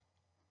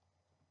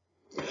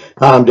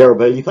Hi, I'm Darrell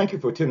Bailey. Thank you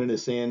for tuning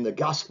us in, the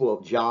Gospel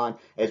of John,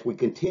 as we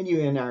continue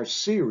in our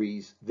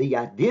series, The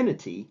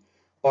Identity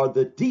or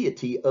the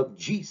Deity of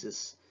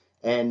Jesus.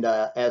 And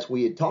as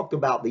we had talked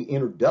about the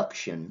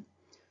introduction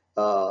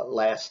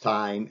last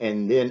time,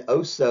 and then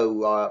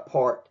also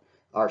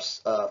our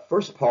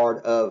first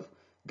part of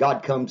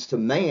God Comes to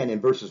Man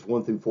in verses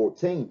 1 through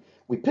 14,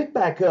 we pick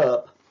back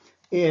up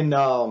in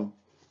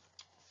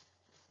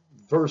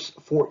verse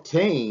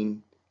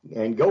 14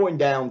 and going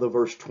down to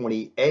verse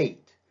 28.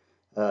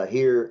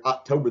 Here,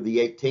 October the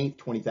 18th,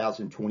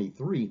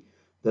 2023,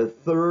 the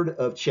 3rd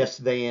of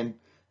Chesvan,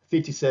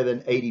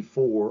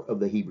 5784 of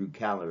the Hebrew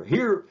calendar.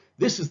 Here,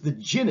 this is the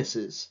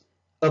genesis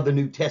of the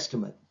New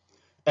Testament.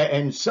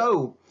 And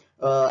so,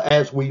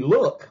 as we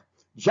look,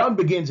 John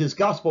begins his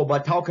gospel by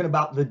talking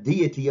about the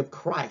deity of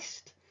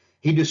Christ.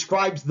 He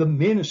describes the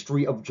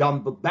ministry of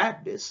John the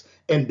Baptist,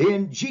 and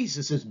then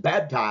Jesus is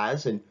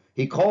baptized, and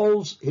he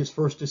calls his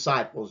first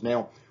disciples.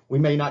 Now, we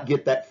may not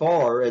get that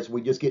far as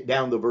we just get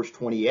down to verse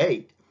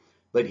 28.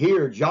 But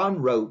here, John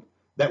wrote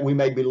that we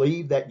may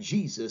believe that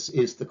Jesus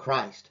is the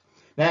Christ.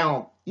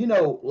 Now,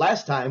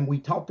 last time we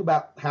talked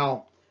about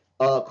how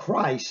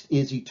Christ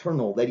is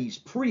eternal, that he's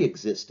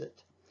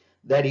pre-existent,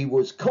 that he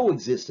was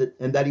co-existent,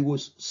 and that he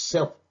was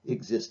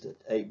self-existent.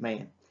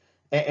 Amen.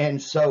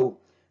 And so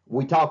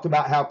we talked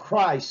about how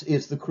Christ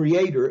is the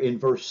creator in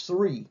verse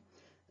 3,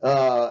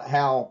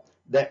 how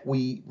that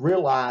we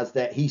realize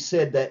that he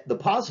said that the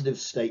positive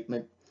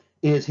statement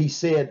is he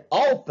said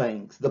all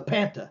things, the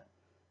panta,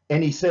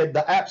 and he said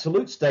the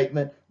absolute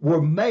statement were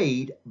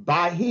made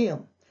by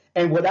him,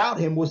 and without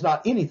him was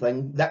not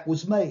anything that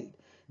was made.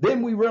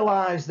 Then we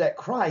realize that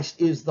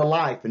Christ is the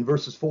life in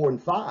verses 4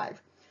 and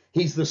 5.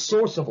 He's the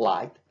source of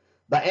light,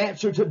 the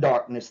answer to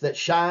darkness that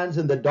shines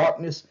in the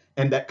darkness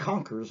and that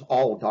conquers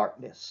all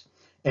darkness.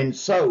 And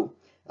so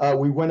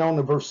we went on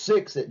to verse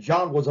 6 that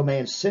John was a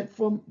man sent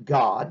from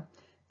God.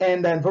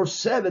 And then verse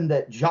 7,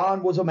 that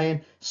John was a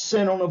man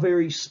sent on a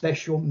very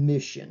special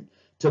mission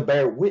to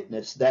bear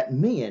witness that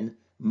men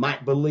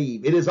might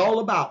believe. It is all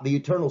about the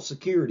eternal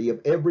security of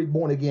every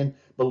born-again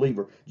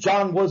believer.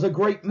 John was a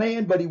great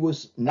man, but he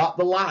was not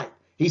the light.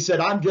 He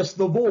said, I'm just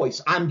the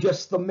voice. I'm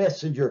just the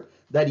messenger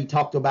that he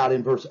talked about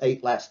in verse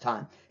 8 last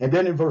time. And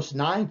then in verse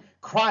 9,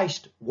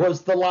 Christ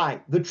was the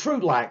light, the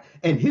true light.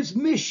 And his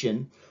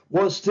mission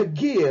was to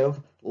give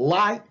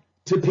light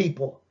to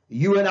people,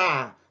 you and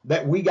I,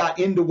 that we got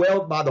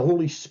indwelled by the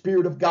Holy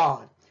Spirit of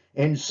God.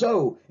 And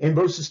so in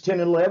verses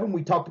 10 and 11,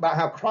 we talked about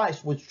how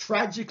Christ was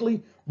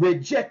tragically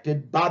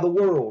rejected by the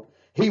world.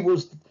 He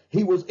was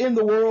in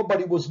the world, but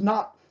he was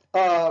not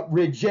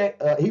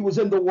he was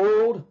in the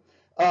world,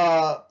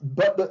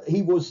 but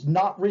he was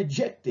not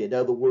rejected. In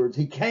other words,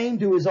 he came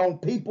to his own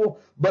people,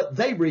 but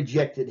they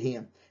rejected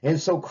him. And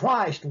so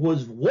Christ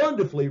was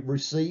wonderfully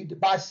received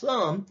by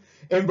some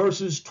in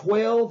verses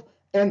 12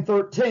 and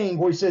 13,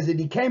 where he says that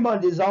he came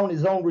unto his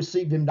own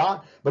received him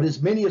not, but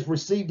as many as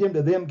received him,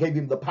 to them gave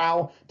him the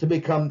power to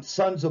become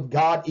sons of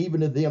God,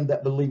 even to them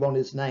that believe on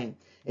his name.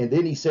 And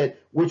then he said,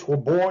 which were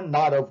born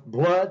not of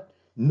blood,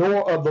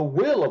 nor of the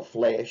will of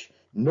flesh,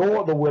 nor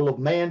of the will of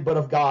man, but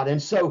of God.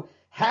 And so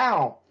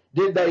how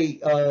did they,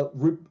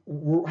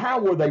 how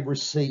were they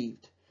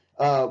received?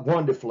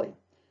 Wonderfully,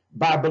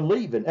 by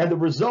believing. And the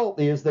result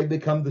is they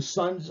become the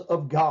sons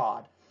of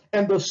God.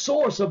 And the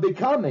source of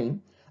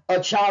becoming a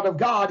child of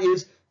God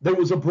is there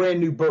was a brand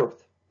new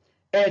birth.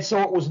 And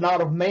so it was not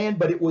of man,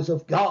 but it was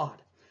of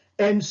God.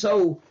 And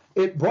so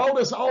it brought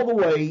us all the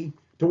way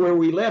to where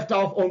we left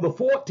off on the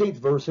 14th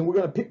verse, and we're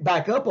going to pick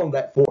back up on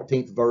that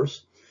 14th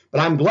verse.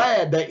 But I'm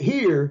glad that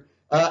here,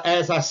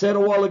 as I said a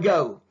while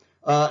ago,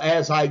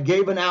 as I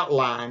gave an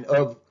outline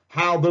of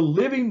how the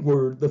living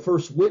word, the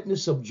first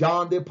witness of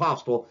John the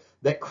Apostle,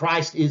 that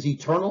Christ is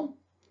eternal,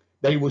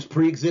 that he was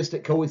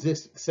pre-existent,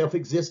 co-existent,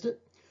 self-existent,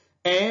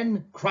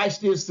 and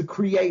Christ is the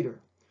creator.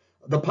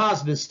 The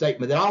positive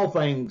statement that all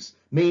things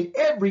mean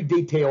every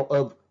detail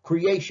of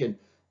creation,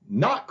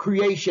 not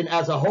creation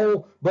as a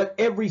whole, but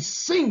every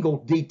single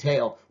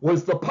detail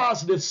was the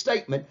positive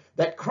statement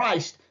that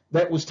Christ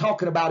that was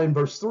talking about in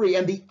verse 3.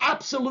 And the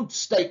absolute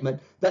statement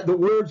that the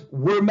words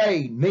were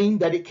made mean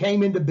that it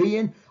came into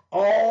being.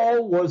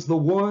 All was the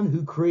one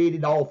who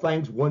created all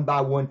things one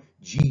by one,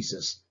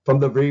 Jesus, from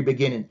the very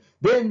beginning.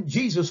 Then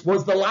Jesus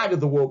was the light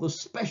of the world, the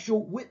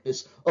special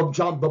witness of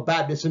John the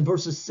Baptist in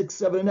verses 6,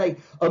 7, and 8.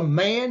 A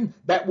man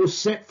that was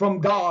sent from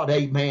God,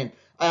 amen.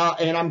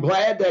 And I'm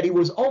glad that he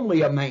was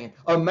only a man.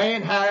 A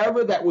man,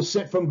 however, that was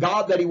sent from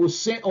God, that he was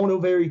sent on a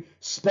very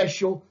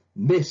special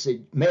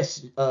mission,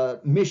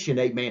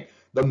 amen.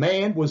 The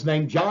man was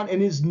named John,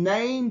 and his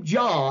name,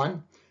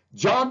 John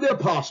the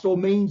Apostle,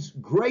 means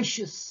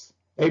gracious.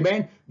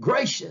 Amen.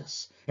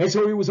 Gracious. And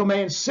so he was a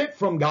man sent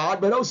from God,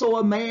 but also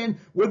a man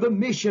with a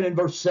mission in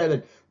verse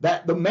 7,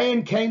 that the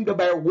man came to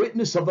bear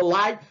witness of the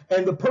light,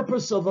 and the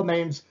purpose of a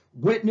man's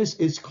witness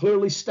is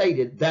clearly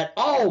stated, that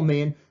all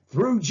men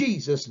through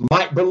Jesus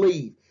might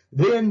believe.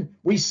 Then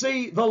we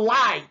see the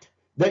light,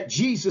 that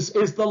Jesus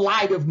is the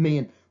light of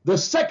men. The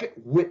second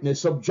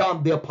witness of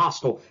John the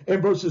Apostle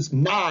in verses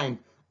 9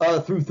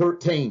 through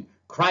 13.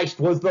 Christ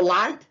was the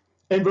light.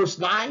 In verse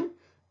 9,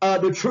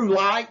 the true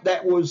light,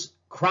 that was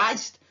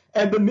Christ.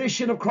 And the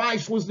mission of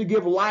Christ was to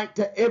give light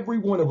to every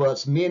one of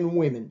us, men and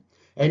women.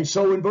 And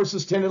so in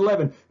verses 10 and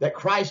 11, that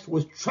Christ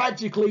was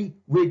tragically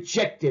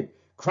rejected.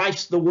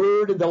 Christ the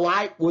Word and the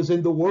light was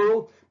in the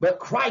world, but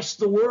Christ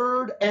the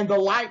Word and the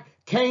light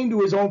came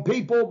to his own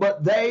people,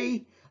 but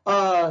they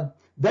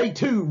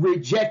too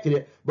rejected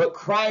it. But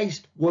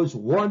Christ was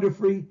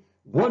wonderfully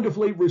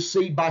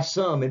received by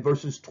some in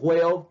verses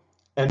 12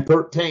 and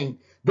 13.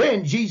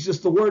 Then Jesus,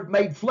 the Word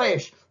made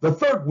flesh, the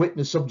third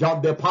witness of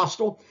John the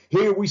Apostle.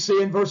 Here we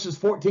see in verses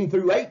 14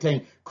 through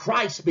 18,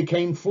 Christ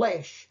became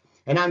flesh.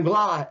 And I'm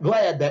glad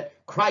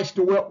that Christ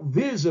dwelt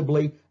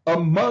visibly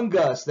among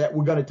us, that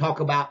we're going to talk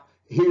about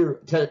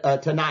here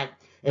tonight.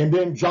 And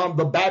then John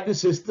the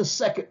Baptist is the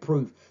second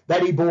proof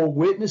that he bore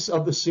witness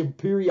of the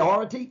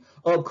superiority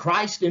of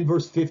Christ in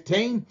verse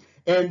 15.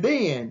 And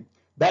then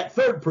that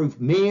third proof,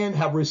 men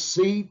have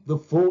received the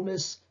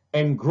fullness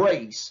and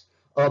grace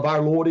of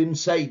our Lord and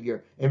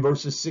Savior in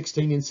verses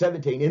 16 and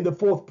 17. In the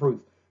fourth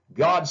proof,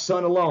 God's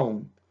Son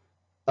alone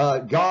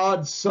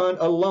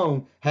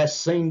has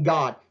seen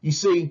God. You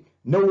see,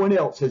 no one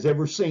else has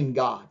ever seen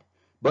God.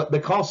 But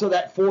because of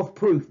that fourth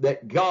proof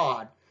that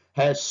God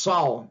has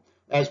saw,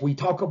 as we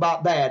talk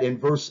about that in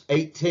verse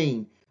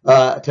 18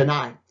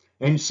 tonight.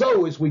 And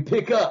so as we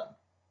pick up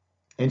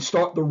and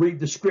start to read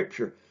the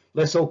scripture,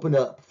 let's open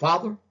up.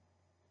 Father,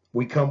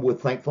 we come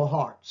with thankful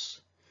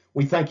hearts.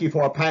 We thank you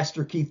for our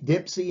pastor, Keith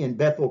Dempsey, in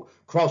Bethel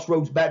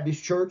Crossroads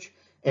Baptist Church.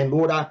 And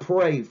Lord, I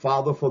pray,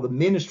 Father, for the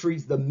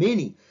ministries, the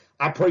many.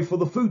 I pray for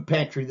the food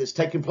pantry that's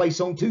taking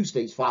place on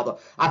Tuesdays, Father.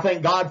 I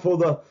thank God for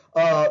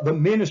the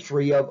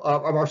ministry of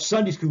our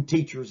Sunday school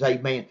teachers,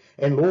 amen.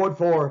 And Lord,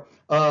 for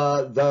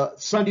the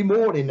Sunday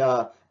morning,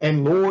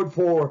 and Lord,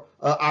 for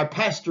our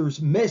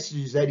pastor's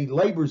messages that he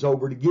labors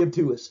over to give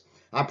to us.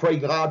 I pray,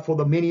 God, for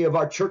the many of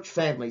our church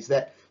families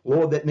that,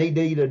 Lord, that need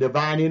a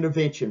divine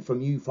intervention from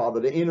you,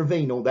 Father, to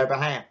intervene on their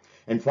behalf.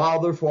 And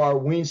Father, for our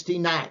Wednesday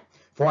night,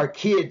 for our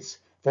kids,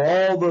 for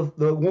all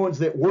the ones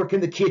that work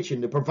in the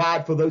kitchen to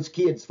provide for those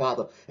kids,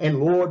 Father. And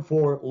Lord,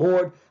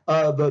 for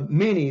the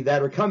many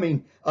that are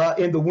coming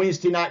in the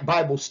Wednesday night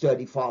Bible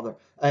study, Father,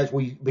 as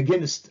we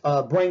begin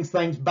to bring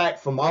things back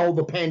from all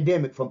the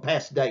pandemic from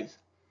past days.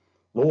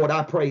 Lord,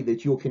 I pray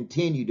that you'll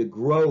continue to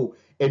grow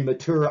and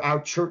mature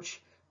our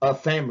church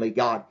family,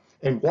 God,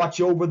 and watch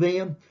over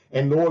them.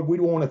 And Lord, we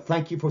want to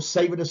thank you for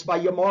saving us by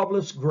your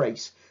marvelous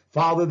grace.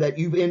 Father, that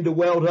you've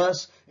indwelled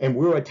us, and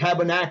we're a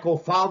tabernacle,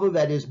 Father,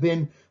 that has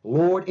been,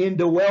 Lord,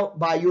 indwelt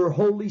by your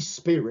Holy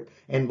Spirit.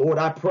 And Lord,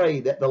 I pray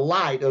that the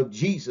light of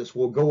Jesus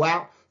will go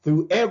out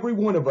through every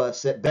one of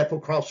us at Bethel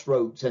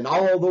Crossroads and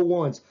all the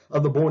ones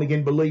of the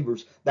born-again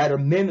believers that are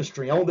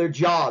ministering on their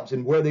jobs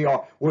and where they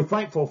are. We're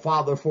thankful,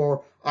 Father,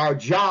 for our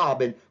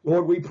job. And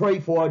Lord, we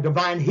pray for a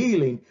divine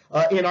healing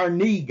in our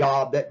knee,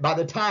 God, that by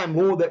the time,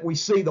 Lord, that we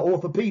see the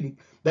orthopedic,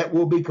 that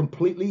we'll be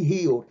completely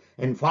healed.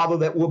 And Father,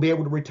 that we'll be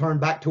able to return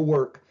back to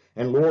work.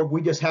 And Lord,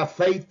 we just have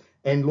faith.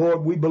 And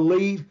Lord, we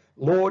believe,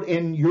 Lord,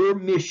 in your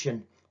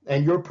mission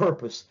and your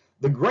purpose,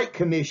 the great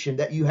commission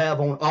that you have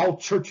on all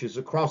churches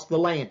across the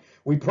land.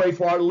 We pray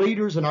for our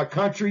leaders and our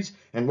countries.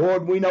 And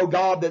Lord, we know,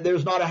 God, that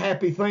there's not a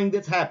happy thing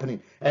that's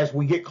happening as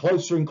we get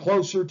closer and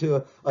closer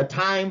to a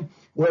time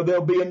where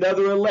there'll be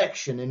another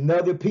election and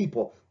other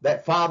people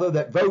that, Father,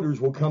 that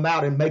voters will come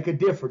out and make a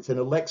difference and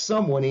elect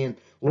someone in,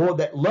 Lord,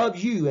 that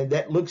loves you and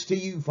that looks to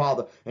you,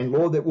 Father. And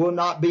Lord, that will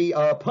not be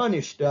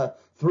punished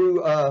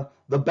through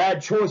the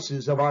bad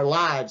choices of our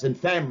lives and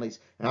families.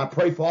 And I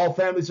pray for all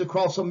families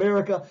across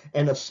America,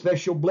 and a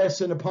special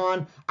blessing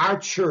upon our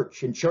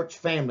church and church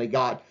family,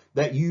 God,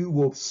 that you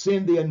will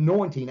send the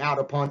anointing out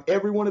upon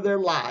every one of their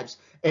lives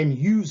and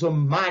use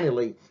them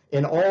mightily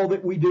in all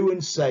that we do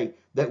and say,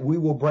 that we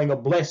will bring a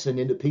blessing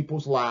into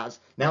people's lives.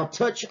 Now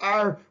touch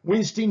our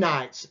Wednesday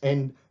nights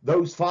and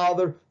those,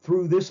 Father,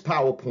 through this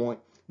PowerPoint.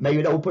 May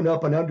it open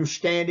up an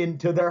understanding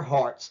to their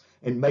hearts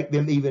and make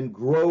them even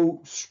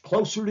grow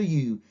closer to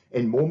you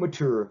and more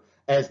mature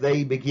as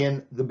they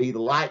begin to be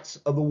the lights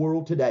of the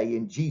world today.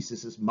 In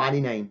Jesus'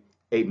 mighty name,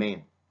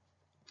 amen.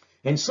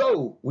 And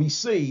so we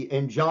see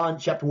in John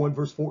chapter 1,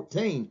 verse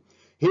 14,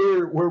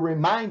 here we're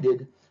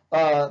reminded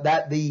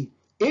that the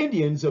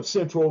Indians of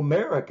Central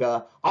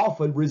America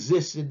often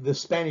resisted the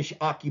Spanish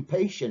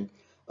occupation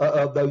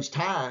of those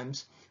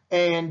times,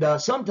 and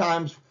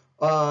sometimes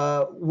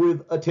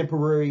with a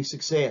temporary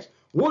success.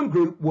 One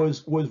group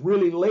was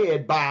really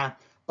led by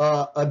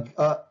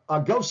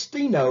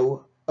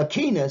Agostino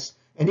Aquinas,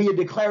 and he had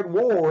declared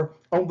war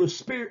on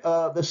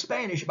the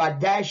Spanish by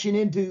dashing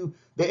into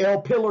the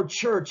El Pilar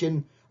Church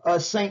in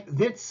St.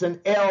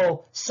 Vincent,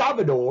 El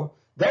Salvador.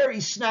 There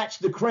he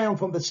snatched the crown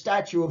from the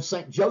statue of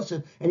St.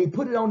 Joseph, and he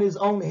put it on his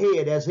own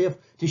head as if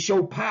to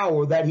show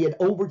power that he had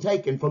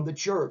overtaken from the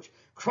church.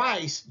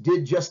 Christ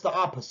did just the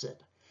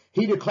opposite.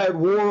 He declared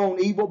war on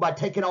evil by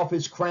taking off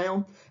his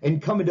crown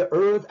and coming to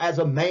earth as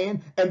a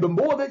man. And the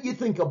more that you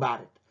think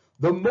about it,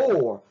 the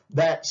more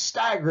that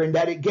staggering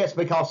that it gets,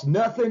 because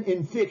nothing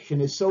in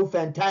fiction is so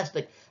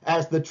fantastic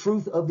as the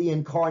truth of the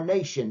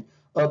incarnation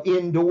of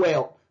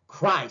indwelt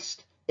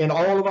Christ in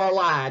all of our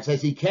lives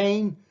as he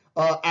came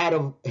out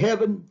of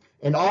heaven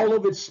in all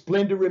of its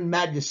splendor and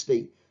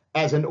majesty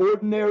as an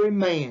ordinary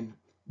man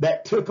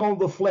that took on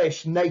the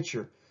flesh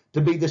nature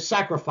to be the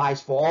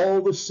sacrifice for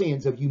all the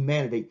sins of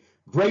humanity.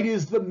 Great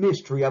is the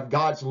mystery of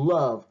God's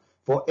love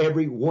for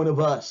every one of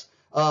us.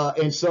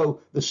 And so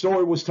the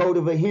story was told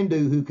of a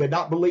Hindu who could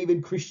not believe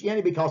in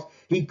Christianity because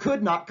he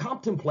could not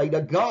contemplate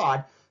a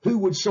God who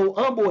would so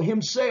humble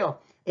himself.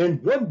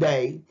 And one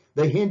day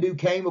the Hindu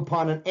came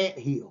upon an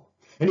anthill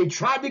and he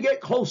tried to get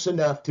close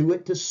enough to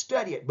it to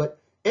study it.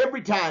 But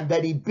every time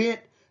that he bent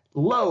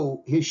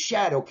low, his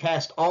shadow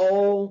caused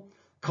all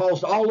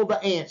of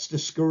the ants to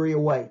scurry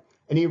away.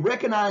 And he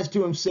recognized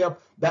to himself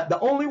that the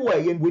only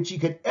way in which he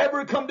could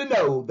ever come to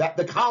know that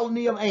the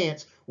colony of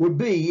ants would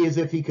be is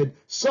if he could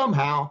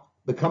somehow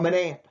become an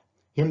ant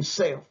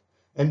himself.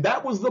 And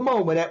that was the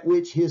moment at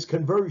which his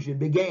conversion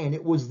began.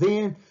 It was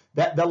then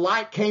that the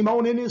light came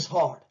on in his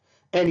heart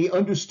and he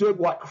understood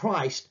what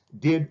Christ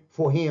did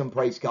for him,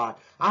 praise God.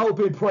 I hope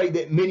and pray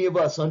that many of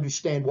us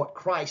understand what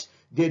Christ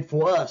did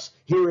for us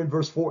here in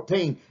verse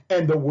 14.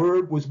 And the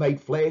Word was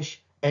made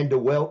flesh and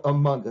dwelt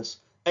among us.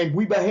 And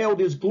we beheld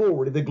his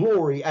glory, the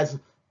glory as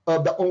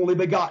of the only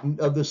begotten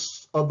of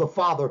the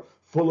Father,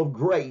 full of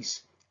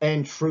grace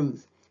and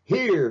truth.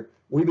 Here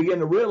we begin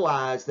to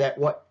realize that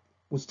what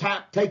was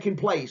taking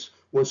place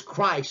was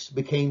Christ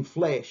became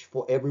flesh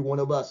for every one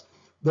of us.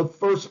 The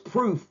first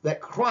proof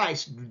that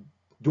Christ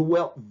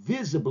dwelt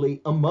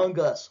visibly among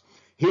us.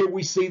 Here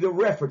we see the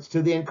reference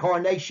to the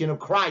incarnation of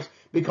Christ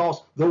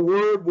because the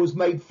Word was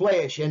made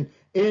flesh. And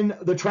in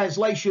the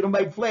translation of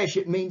made flesh,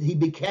 it means he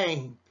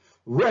became.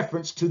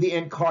 Reference to the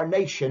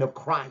incarnation of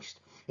Christ.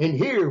 And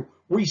here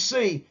we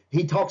see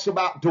he talks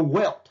about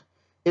dwelt.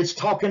 It's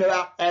talking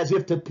about as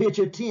if to pitch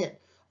a tent,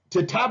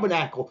 to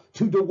tabernacle,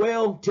 to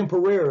dwell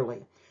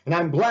temporarily. And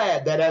I'm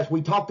glad that as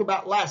we talked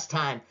about last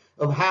time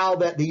of how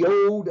that the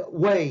old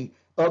way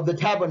of the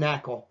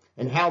tabernacle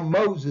and how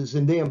Moses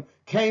and them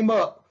came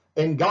up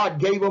and God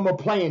gave them a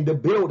plan to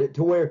build it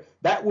to where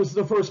that was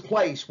the first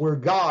place where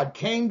God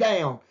came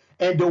down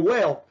and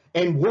dwelt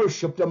and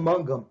worshiped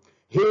among them.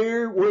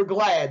 Here we're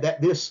glad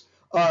that this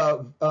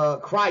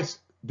Christ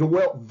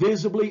dwelt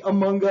visibly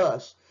among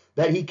us,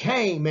 that he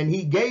came and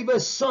he gave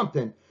us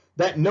something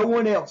that no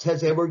one else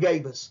has ever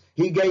gave us.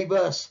 He gave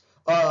us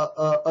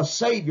a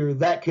Savior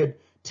that could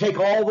take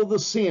all of the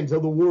sins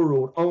of the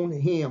world on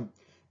him,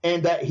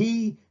 and that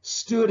he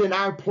stood in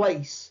our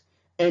place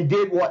and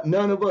did what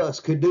none of us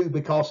could do,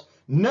 because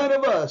none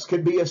of us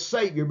could be a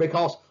Savior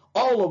because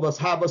all of us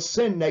have a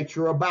sin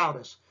nature about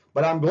us.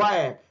 But I'm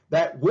glad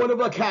that one of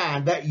a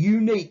kind, that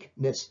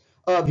uniqueness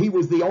of he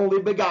was the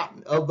only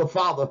begotten of the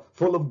Father,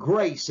 full of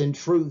grace and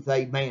truth.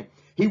 Amen.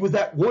 He was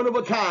that one of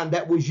a kind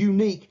that was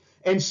unique.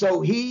 And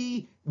so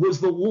he was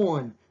the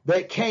one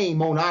that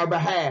came on our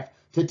behalf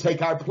to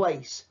take our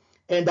place.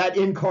 And that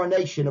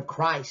incarnation of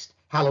Christ,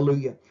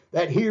 hallelujah,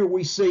 that here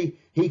we see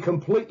he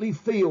completely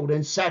filled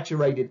and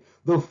saturated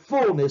the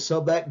fullness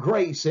of that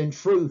grace and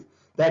truth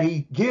that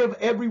he give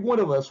every one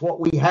of us what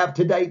we have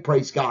today,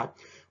 praise God.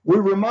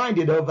 We're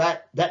reminded of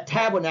that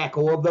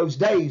tabernacle of those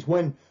days,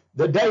 when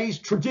the days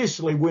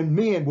traditionally when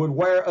men would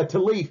wear a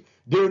tallit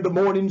during the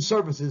morning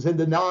services in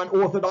the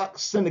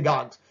non-Orthodox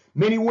synagogues.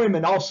 Many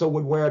women also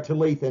would wear a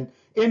tallit, and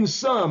in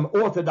some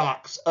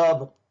Orthodox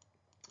of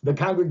the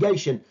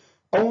congregation,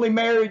 only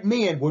married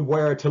men would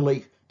wear a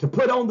tallit. To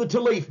put on the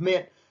tallit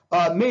meant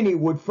many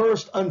would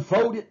first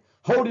unfold it,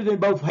 hold it in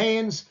both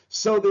hands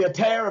so the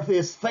atarif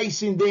is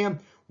facing them.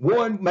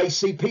 One may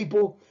see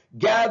people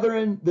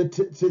gathering the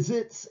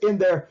tzitz in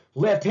their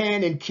left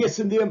hand and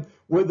kissing them,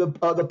 with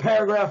the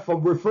paragraph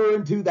from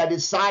referring to that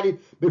is cited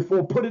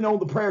before putting on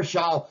the prayer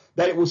shawl,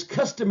 that it was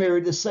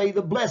customary to say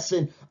the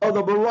blessing of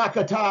the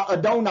Barakatah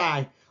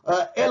Adonai,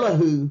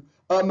 Elihu,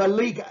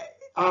 Malik,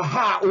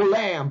 Aha,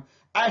 Olam,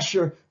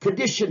 Asher,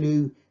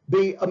 Kadishanu,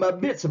 be a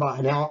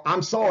mitzvah. Now,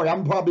 I'm sorry,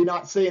 I'm probably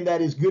not saying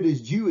that as good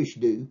as Jewish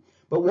do,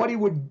 but what they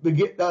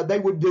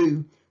would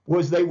do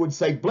was they would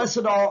say,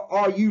 blessed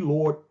are you,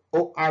 Lord,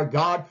 O our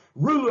God,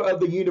 ruler of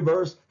the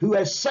universe, who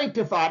has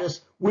sanctified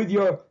us with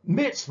your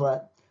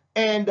mitzvah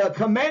and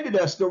commanded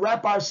us to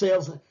wrap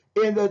ourselves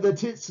in the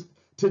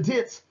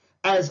tzitz,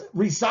 as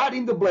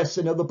reciting the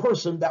blessing of the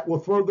person that will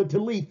throw the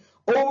tallit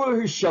over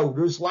his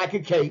shoulders like a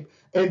cape,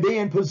 and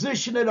then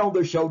position it on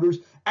their shoulders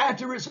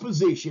after its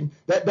position,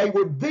 that they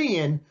would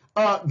then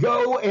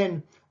go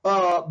and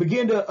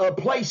begin to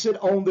place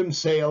it on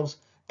themselves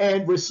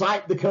and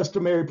recite the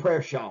customary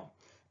prayer shawl.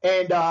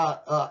 And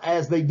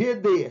as they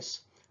did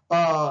this,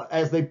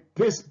 as they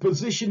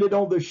positioned it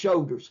on their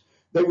shoulders,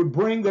 they would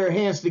bring their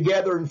hands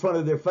together in front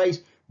of their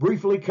face,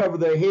 briefly cover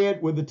their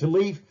head with the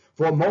tallit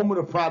for a moment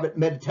of private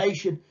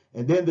meditation,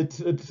 and then the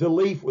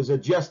tallit was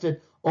adjusted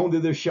onto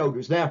their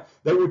shoulders. Now,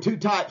 there were two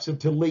types of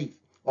tallit,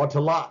 or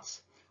talats.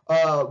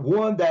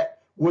 One that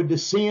would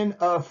descend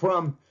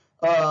from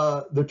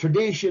the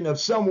tradition of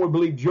some would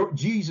believe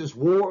Jesus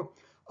wore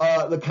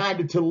the kind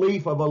of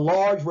tallit of a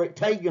large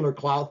rectangular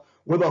cloth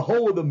with a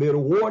hole in the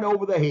middle, worn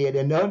over the head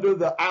and under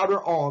the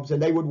outer arms,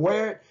 and they would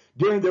wear it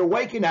during their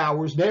waking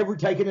hours, never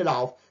taking it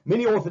off.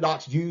 Many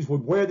Orthodox Jews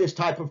would wear this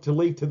type of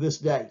tallit to this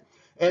day.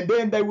 And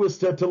then there was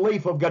the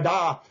tallit of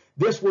Gadah.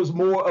 This was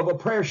more of a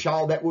prayer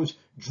shawl that was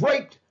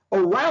draped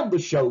around the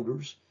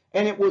shoulders,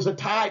 and it was a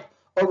type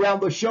around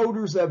the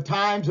shoulders of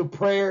times of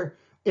prayer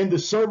in the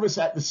service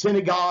at the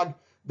synagogue,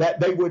 that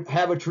they would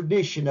have a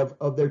tradition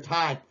of their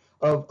time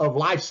of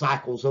life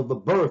cycles of the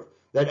birth,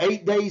 that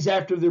 8 days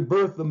after their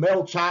birth, the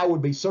male child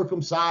would be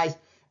circumcised,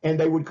 and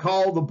they would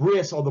call the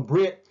bris or the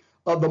brit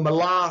of the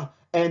malah,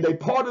 and a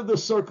part of the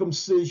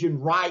circumcision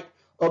rite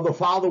of the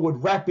father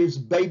would wrap his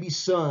baby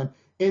son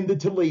in the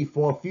tallit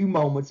for a few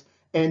moments,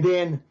 and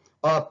then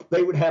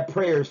they would have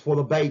prayers for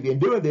the baby. And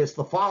doing this,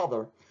 the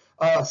father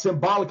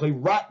symbolically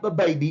wrapped the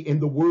baby in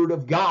the word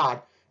of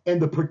God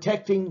and the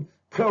protecting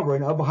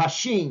covering of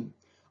Hashem,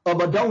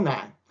 of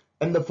Adonai.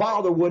 And the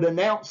father would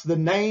announce the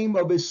name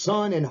of his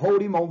son and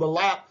hold him on the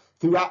lap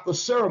throughout the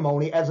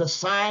ceremony as a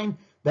sign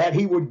that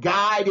he would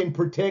guide and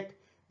protect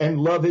and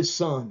love his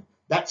son.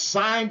 That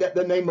sign that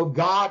the name of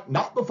God,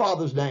 not the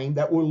father's name,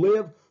 that will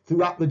live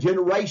throughout the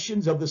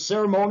generations of the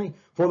ceremony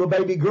for the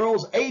baby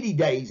girls 80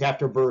 days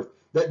after birth,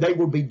 that they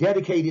will be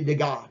dedicated to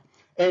God.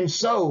 And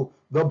so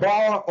the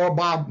bar or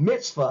bar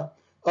mitzvah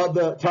of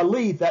the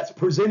tallit that's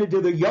presented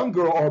to the young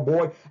girl or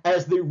boy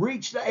as they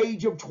reach the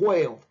age of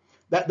 12,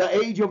 that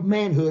the age of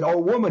manhood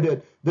or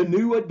womanhood, the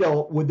new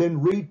adult would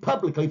then read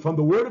publicly from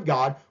the word of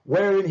God,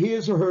 wearing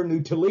his or her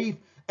new tallit,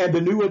 and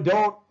the new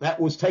adult that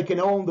was taking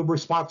on the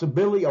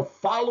responsibility of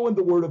following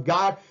the word of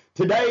God.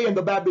 Today in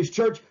the Baptist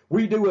Church,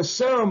 we do a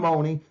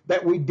ceremony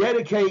that we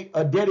dedicate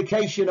a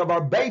dedication of our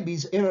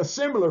babies in a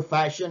similar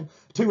fashion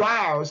to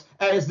ours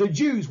as the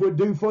Jews would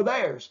do for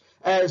theirs.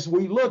 As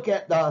we look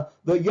at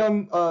the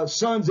young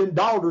sons and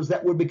daughters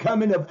that would be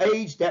coming of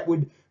age, that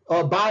would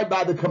abide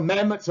by the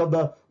commandments of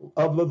the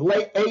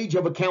late age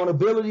of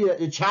accountability, that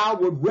the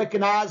child would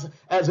recognize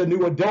as a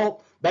new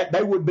adult, that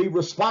they would be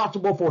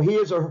responsible for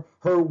his or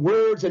her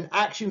words and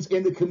actions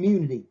in the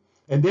community.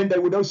 And then there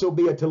would also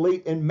be a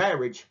tallit in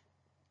marriage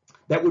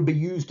that would be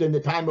used in the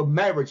time of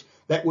marriage,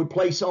 that would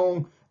place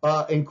on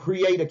and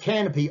create a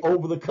canopy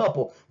over the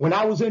couple. When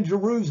I was in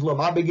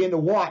Jerusalem, I began to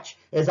watch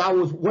as I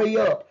was way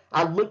up.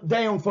 I looked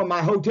down from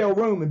my hotel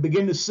room and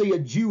began to see a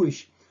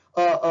Jewish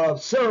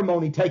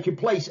ceremony taking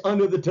place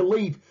under the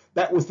tallit.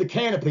 That was the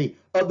canopy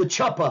of the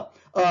chuppah,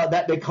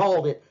 that they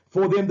called it,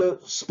 for them to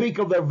speak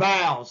of their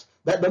vows,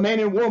 that the man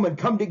and woman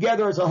come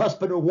together as a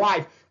husband and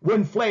wife,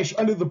 one flesh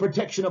under the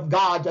protection of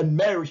God, and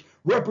marriage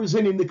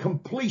representing the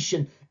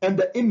completion and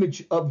the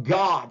image of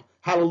God.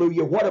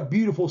 Hallelujah. What a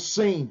beautiful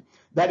scene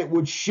that it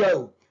would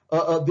show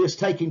of this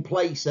taking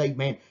place.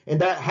 Amen. And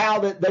that how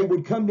that they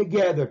would come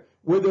together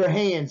with their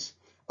hands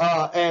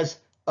as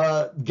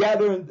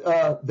gathering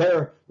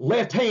their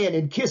left hand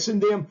and kissing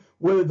them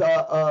with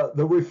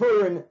the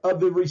referring of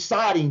the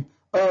reciting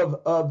of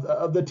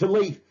the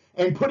tallit,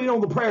 and putting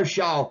on the prayer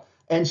shawl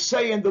and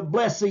saying the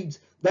blessings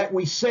that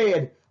we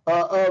said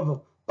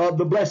of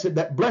the blessed,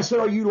 that blessed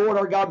are you, Lord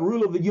our God,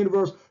 ruler of the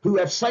universe, who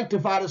have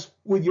sanctified us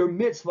with your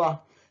mitzvah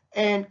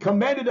and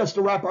commanded us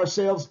to wrap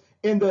ourselves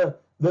in the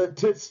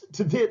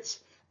tits.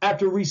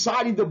 After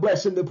reciting the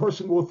blessing, the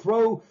person will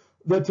throw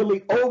the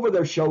tallit over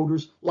their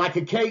shoulders like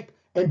a cape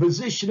and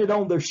position it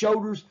on their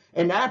shoulders.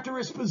 And after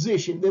it's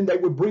positioned, then they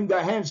would bring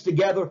their hands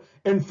together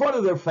in front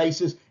of their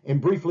faces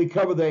and briefly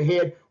cover their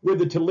head with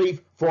the tallit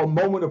for a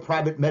moment of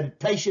private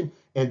meditation.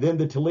 And then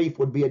the tallit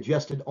would be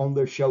adjusted on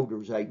their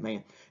shoulders.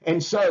 Amen.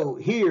 And so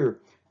here,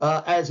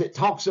 as it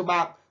talks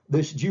about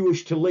this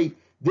Jewish tallit,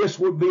 this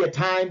would be a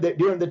time that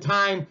during the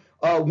time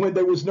when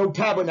there was no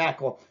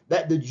tabernacle,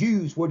 that the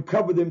Jews would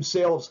cover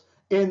themselves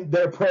in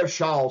their prayer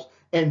shawls,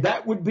 and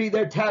that would be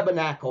their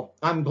tabernacle.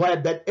 I'm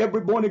glad that every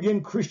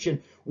born-again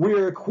Christian,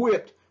 we're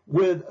equipped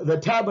with the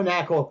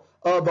tabernacle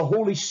of the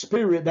Holy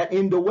Spirit that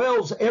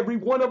indwells every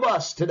one of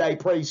us today,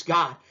 praise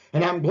God.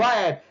 And I'm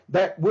glad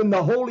that when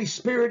the Holy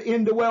Spirit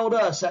indwelled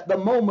us at the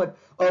moment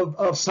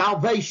of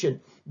salvation,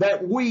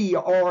 that we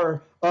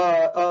are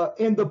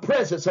in the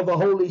presence of the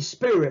Holy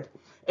Spirit,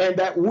 and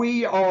that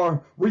we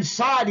are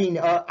reciting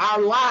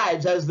our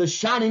lives as the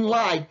shining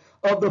light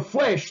of the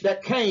flesh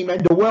that came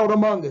and dwelt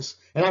among us.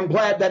 And I'm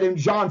glad that in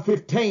John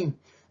 15,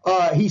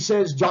 he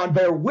says, John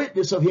bare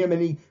witness of him, and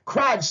he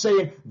cried,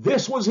 saying,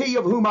 this was he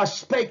of whom I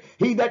spake.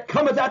 He that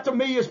cometh after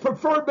me is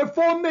preferred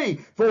before me,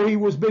 for he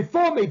was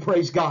before me,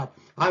 praise God.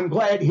 I'm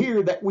glad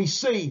here that we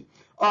see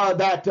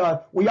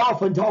that we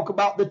often talk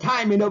about the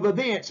timing of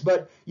events,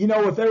 but you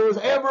know, if there was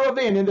ever an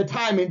event in the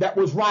timing that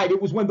was right,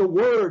 it was when the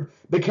Word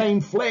became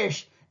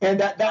flesh. And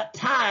at that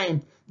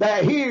time,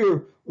 that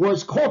here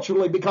was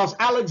culturally, because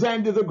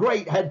Alexander the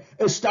Great had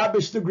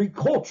established the Greek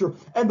culture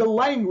and the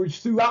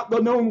language throughout the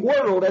known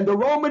world, and the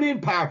Roman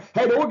Empire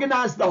had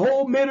organized the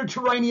whole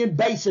Mediterranean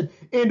basin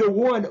into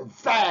one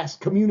vast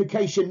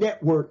communication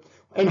network.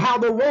 And how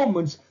the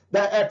Romans,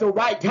 that at the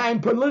right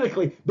time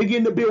politically,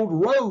 began to build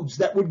roads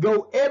that would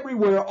go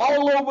everywhere,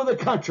 all over the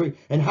country,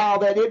 and how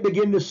that it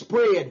began to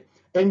spread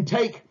and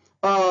take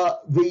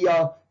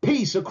the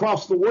peace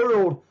across the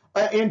world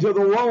into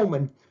the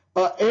Roman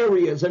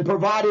areas and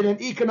provided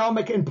an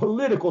economic and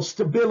political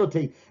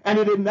stability, and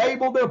it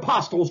enabled the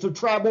apostles to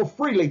travel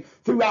freely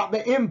throughout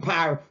the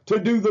empire to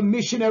do the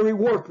missionary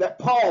work that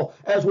Paul,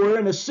 as we're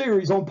in a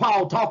series on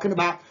Paul talking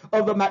about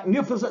of the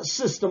magnificent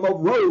system of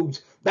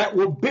roads that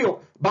were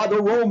built by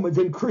the Romans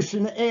in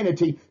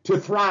Christianity to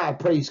thrive,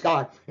 praise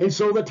God. And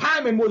so the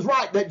timing was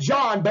right that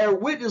John bear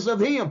witness of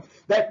him,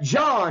 that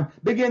John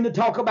began to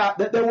talk about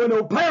that there were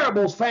no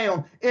parables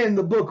found in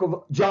the book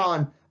of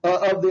John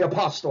of the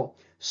apostle.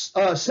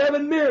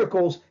 7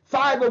 miracles,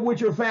 5 of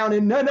which are found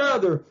in none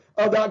other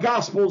of the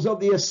Gospels of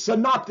the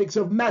synoptics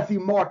of Matthew,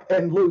 Mark,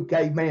 and Luke.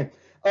 Amen.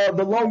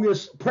 The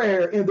longest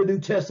prayer in the New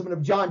Testament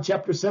of John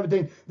chapter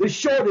 17, the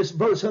shortest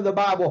verse in the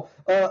Bible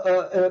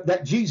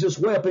that Jesus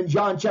wept in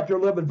John chapter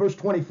 11, verse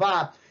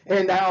 25,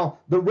 and how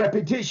the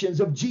repetitions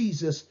of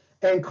Jesus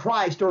and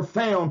Christ are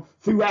found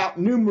throughout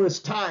numerous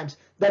times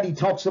that he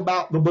talks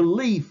about the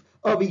belief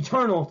of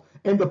eternal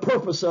and the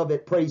purpose of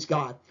it, praise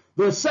God.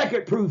 The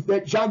second proof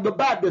that John the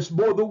Baptist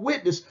bore the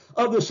witness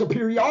of the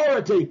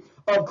superiority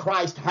of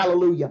Christ,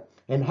 hallelujah,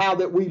 and how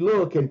that we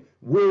look and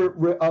we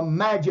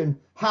imagine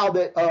how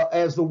that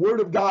as the Word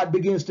of God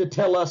begins to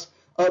tell us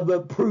of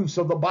the proofs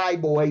of the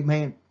Bible,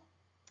 amen,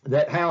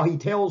 that how he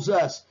tells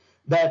us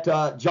that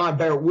John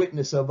bear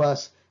witness of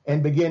us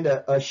and begin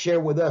to share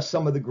with us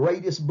some of the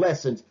greatest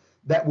blessings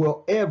that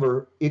we'll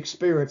ever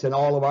experience in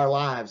all of our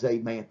lives,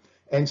 amen.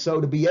 And so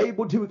to be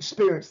able to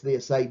experience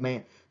this,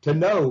 amen, to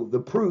know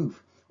the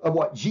proof of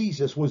what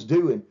Jesus was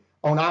doing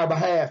on our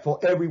behalf for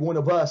every one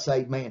of us,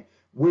 amen.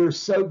 We're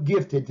so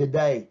gifted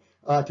today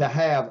to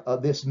have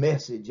this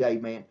message,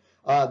 amen,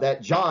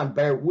 that John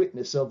bear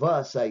witness of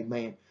us,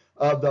 amen.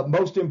 The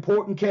most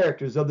important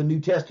characters of the New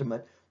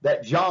Testament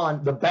that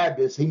John the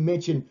Baptist, he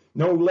mentioned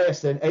no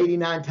less than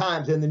 89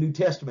 times in the New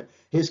Testament.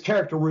 His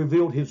character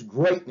revealed his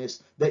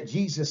greatness, that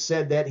Jesus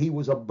said that he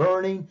was a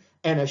burning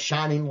and a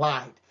shining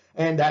light,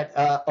 and that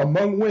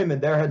among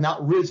women there had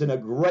not risen a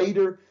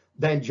greater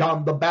than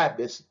John the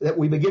Baptist, that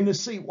we begin to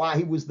see why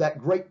he was that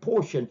great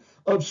portion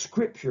of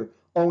Scripture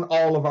on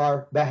all of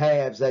our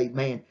behalves,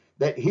 amen.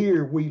 That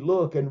here we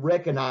look and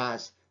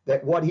recognize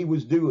that what he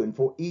was doing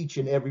for each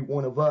and every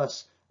one of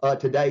us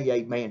today,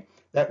 amen,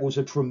 that was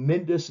a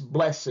tremendous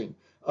blessing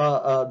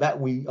that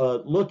we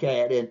look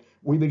at, and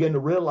we begin to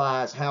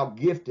realize how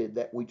gifted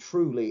that we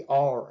truly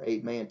are,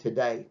 amen,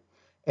 today.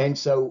 And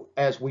so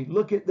as we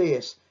look at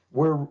this,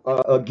 we're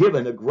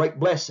given a great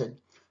blessing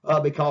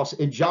because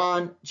in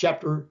John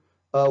chapter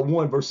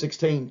 1 verse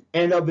 16,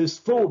 and of his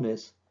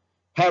fullness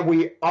have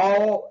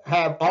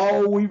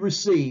all we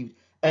received,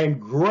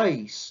 and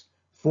grace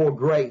for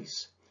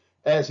grace,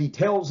 as he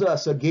tells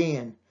us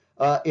again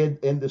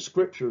in the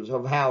scriptures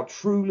of how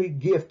truly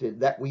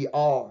gifted that we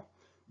are,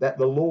 that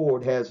the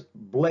Lord has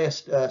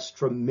blessed us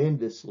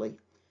tremendously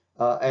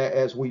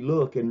as we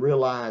look and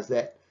realize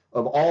that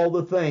of all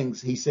the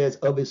things, he says,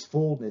 of his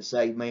fullness,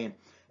 amen.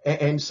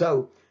 And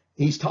so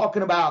he's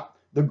talking about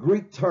the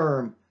Greek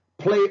term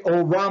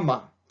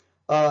pleorama,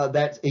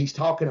 that he's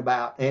talking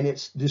about, and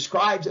it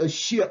describes a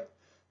ship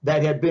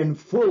that had been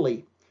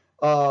fully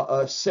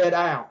set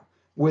out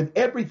with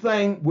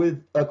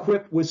everything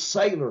equipped with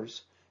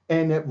sailors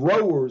and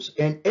rowers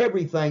and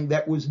everything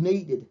that was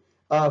needed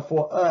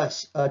for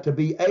us to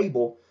be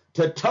able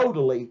to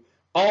totally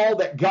all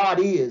that God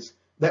is,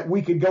 that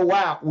we could go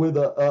out with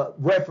a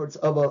reference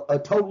of a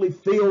totally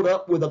filled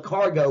up with a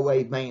cargo,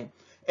 amen.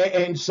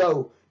 And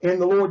so in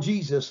the Lord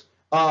Jesus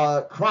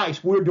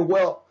Christ, we're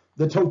dwelt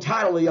the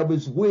totality of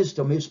his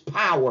wisdom, his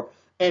power,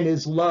 and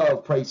his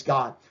love, praise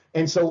God.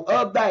 And so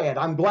of that,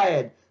 I'm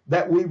glad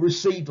that we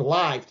received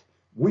life.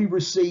 We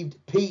received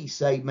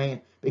peace,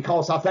 amen,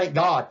 because I thank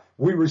God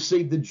we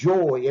received the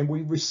joy and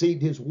we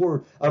received his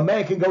word. A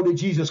man can go to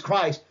Jesus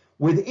Christ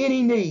with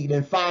any need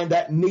and find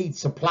that need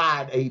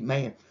supplied,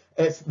 amen.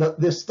 It's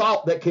this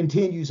thought that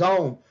continues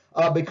on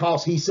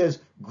because he says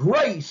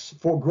grace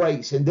for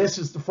grace. And this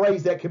is the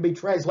phrase that can be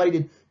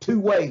translated two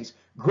ways.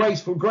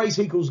 Grace for grace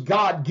equals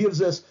God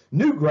gives us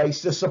new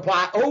grace to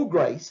supply old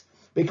grace,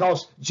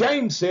 because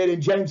James said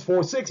in James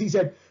 4:6, he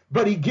said,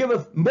 but he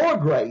giveth more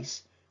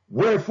grace.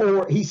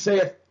 Wherefore he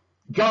saith,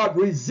 God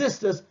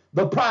resisteth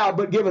the proud,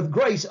 but giveth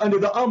grace unto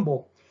the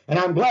humble. And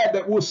I'm glad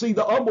that we'll see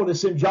the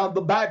humbleness in John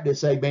the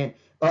Baptist, amen,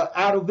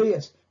 out of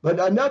this. But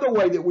another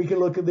way that we can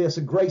look at this,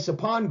 grace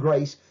upon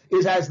grace,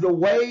 is as the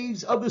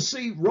waves of the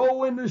sea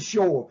roll into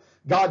shore,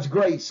 God's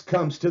grace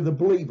comes to the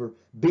believer,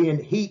 being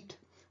heaped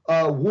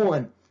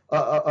one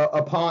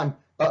upon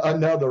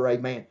another,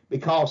 amen.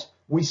 Because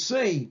we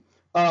see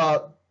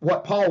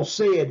what Paul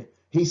said.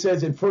 He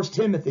says in 1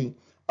 Timothy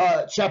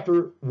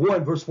chapter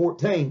 1, verse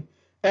 14,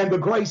 and the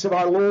grace of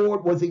our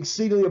Lord was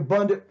exceedingly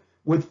abundant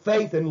with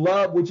faith and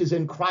love which is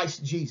in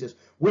Christ Jesus.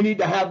 We need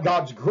to have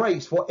God's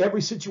grace for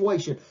every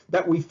situation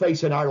that we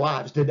face in our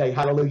lives today.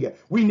 Hallelujah.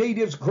 We need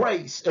His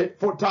grace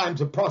for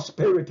times of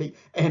prosperity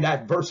and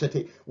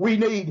adversity. We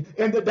need,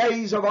 in the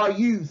days of our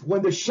youth,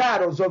 when the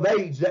shadows of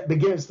age that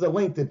begins to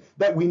lengthen,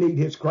 that we need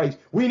His grace.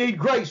 We need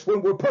grace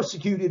when we're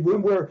persecuted,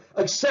 when we're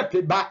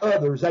accepted by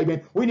others.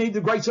 Amen. We need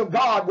the grace of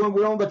God when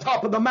we're on the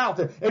top of the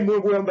mountain and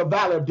when we're in the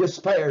valley of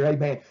despair.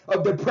 Amen.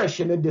 Of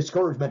depression and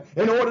discouragement.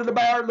 In order to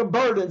bear the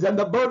burdens and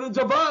the burdens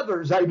of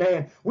others.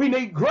 Amen. We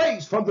need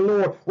grace from the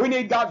Lord. We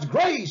need God's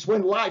grace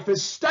when life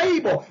is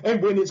stable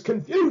and when it's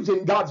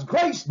confusing. God's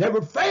grace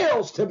never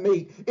fails to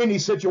meet any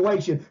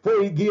situation,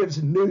 for He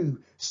gives new,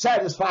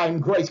 satisfying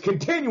grace,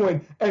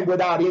 continuing and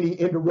without any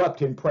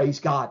interrupting. Praise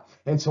God.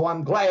 And so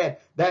I'm glad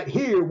that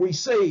here we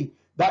see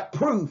that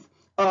proof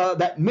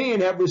that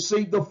men have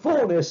received the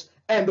fullness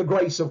and the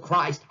grace of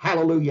Christ.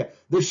 Hallelujah.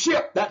 The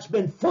ship that's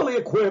been fully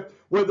equipped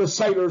with the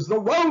sailors, the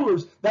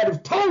rollers that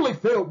have totally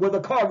filled with the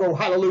cargo.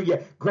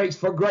 Hallelujah. Grace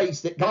for grace,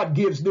 that God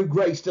gives new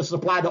grace to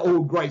supply the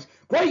old grace.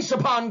 Grace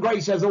upon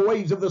grace as the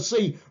waves of the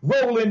sea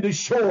roll into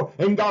shore,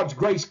 and God's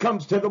grace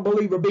comes to the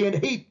believer being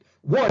heaped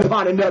one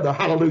upon another.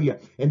 Hallelujah.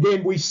 And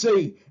then we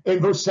see in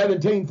verse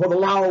 17, for the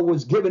law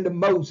was given to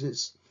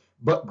Moses,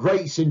 but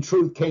grace and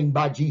truth came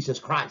by Jesus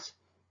Christ.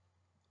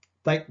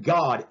 Thank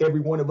God,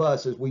 every one of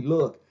us, as we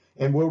look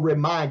and we're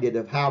reminded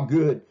of how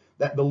good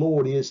that the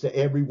Lord is to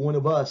every one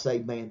of us.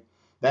 Amen.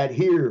 That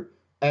here,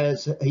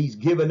 as He's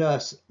given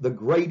us the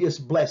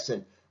greatest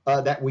blessing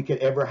that we could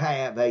ever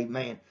have.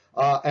 Amen.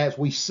 As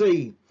we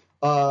see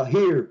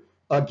here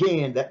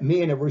again, that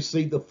men have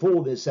received the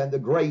fullness and the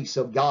grace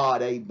of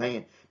God.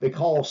 Amen.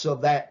 Because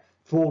of that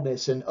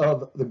fullness and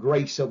of the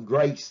grace of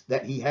grace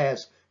that He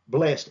has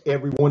blessed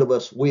every one of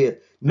us with.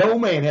 No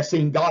man has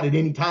seen God at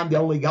any time. The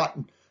only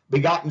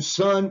begotten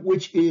Son,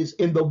 which is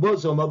in the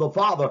bosom of the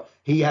Father,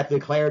 He hath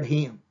declared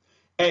Him.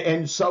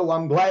 And so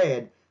I'm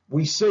glad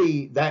we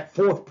see that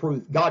fourth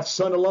proof. God's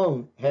Son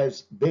alone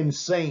has been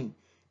seen.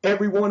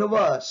 Every one of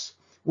us,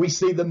 we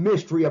see the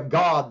mystery of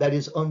God that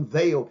is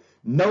unveiled.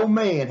 No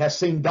man has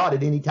seen God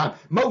at any time.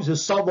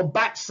 Moses saw the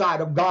backside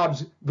of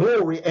God's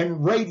glory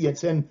and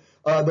radiance in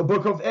the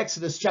book of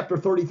Exodus chapter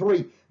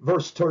 33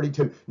 verse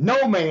 32.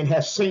 No man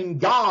has seen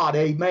God.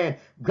 Amen.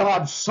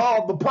 God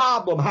solved the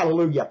problem.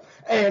 Hallelujah.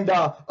 And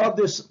of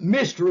this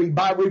mystery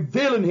by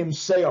revealing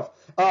Himself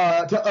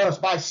to us,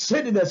 by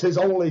sending us His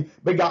only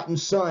begotten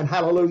Son.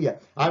 Hallelujah.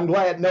 I'm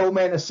glad no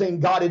man has seen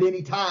God at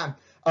any time.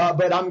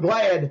 But I'm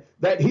glad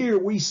that here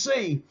we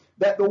see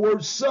that the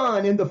word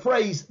Son in the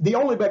phrase, the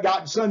only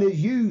begotten Son, is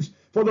used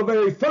for the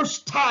very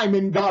first time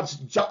in God's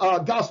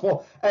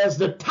gospel as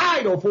the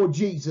title for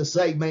Jesus.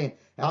 Amen.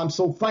 I'm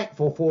so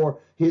thankful for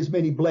His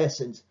many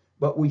blessings.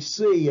 But we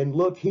see and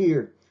look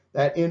here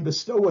that in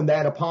bestowing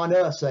that upon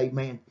us,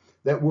 amen,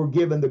 that we're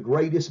given the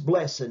greatest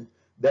blessing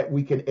that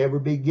we can ever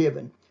be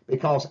given.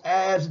 Because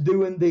as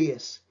doing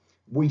this,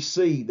 we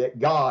see that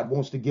God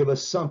wants to give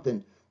us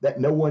something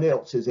that no one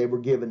else has ever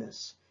given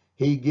us.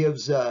 He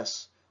gives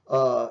us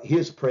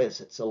His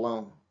presence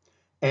alone.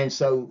 And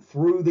so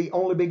through the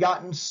only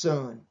begotten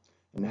Son,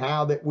 and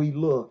how that we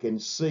look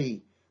and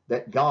see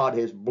that God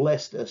has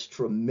blessed us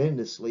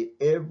tremendously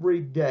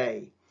every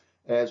day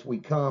as we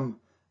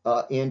come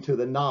into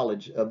the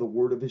knowledge of the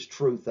word of His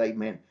truth.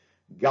 Amen.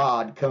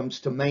 God comes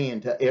to man,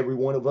 to every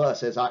one of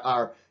us, as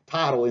our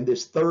title in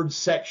this third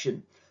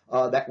section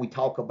that we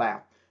talk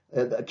about.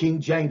 King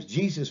James,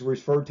 Jesus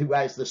referred to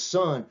as the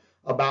Son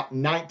about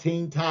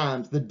 19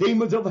 times. The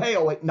demons of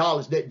hell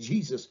acknowledged that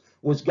Jesus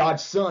was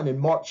God's Son in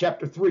Mark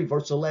chapter 3,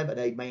 verse 11.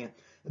 Amen.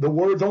 The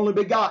words only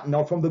begotten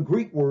are from the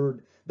Greek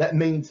word that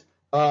means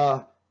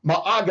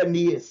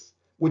monogenes,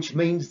 which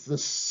means the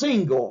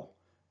single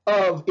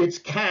of its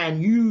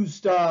kind,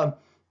 used of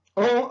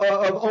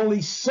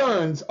only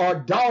sons or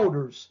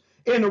daughters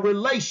in a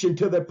relation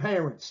to their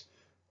parents.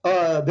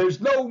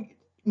 There's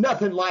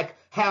nothing like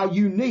how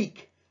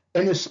unique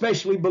and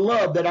especially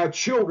beloved that our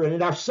children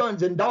and our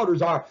sons and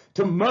daughters are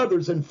to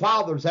mothers and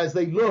fathers as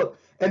they look.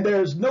 And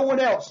there's no one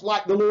else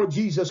like the Lord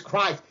Jesus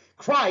Christ.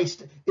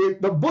 Christ is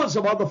the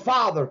bosom of the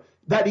Father,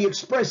 that He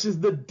expresses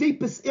the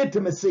deepest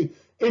intimacy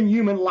in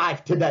human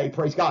life today.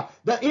 Praise God.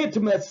 The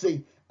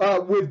intimacy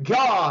with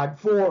God,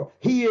 for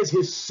He is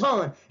His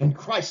Son, and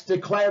Christ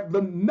declared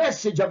the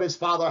message of His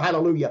Father.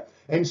 Hallelujah.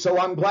 And so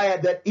I'm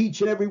glad that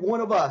each and every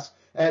one of us,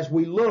 as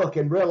we look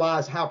and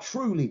realize how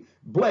truly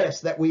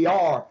blessed that we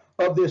are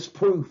of this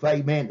proof,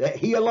 amen, that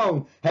He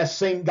alone has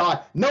seen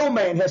God. No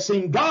man has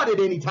seen God at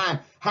any time.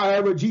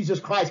 However, Jesus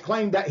Christ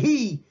claimed that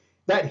He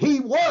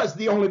was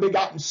the only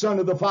begotten Son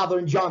of the Father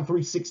in John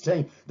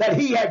 3:16, that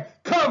He had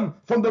come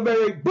from the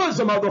very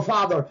bosom of the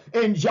Father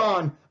in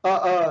John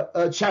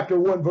chapter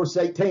 1, verse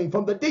 18,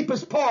 from the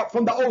deepest part,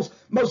 from the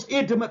most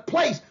intimate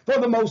place,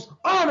 from the most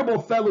honorable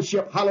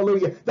fellowship,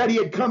 hallelujah, that He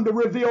had come to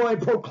reveal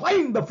and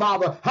proclaim the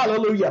Father,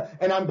 hallelujah.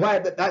 And I'm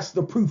glad that that's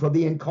the proof of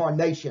the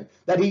incarnation,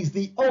 that He's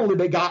the only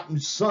begotten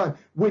Son,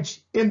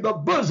 which in the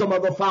bosom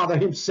of the Father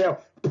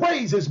Himself,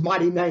 praise His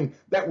mighty name,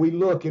 that we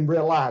look and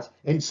realize.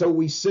 And so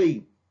we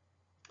see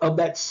of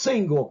that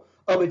single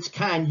of its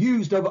kind,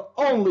 used of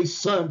only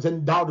sons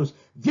and daughters,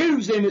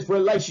 views in its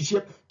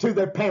relationship to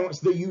their parents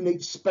the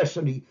unique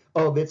specialty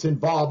of its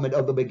involvement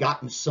of the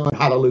begotten Son.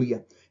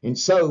 Hallelujah. And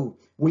so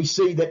we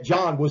see that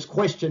John was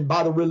questioned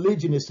by the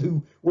religionists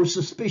who were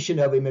suspicious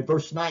of him in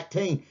verse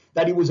 19,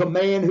 that he was a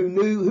man who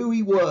knew who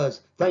he was.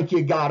 Thank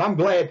you, God. I'm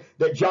glad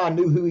that John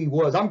knew who he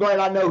was. I'm glad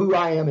I know who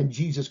I am in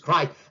Jesus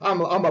Christ.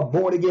 I'm a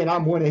born again.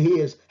 I'm one of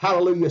his.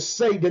 Hallelujah.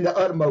 Saved in the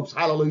uttermost.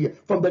 Hallelujah.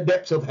 From the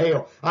depths of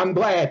hell. I'm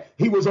glad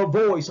he was a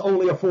voice,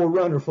 only a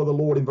forerunner for the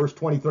Lord in verse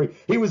 23.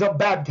 He was a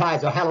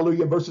baptizer.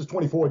 Hallelujah. Verses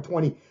 24 and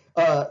 20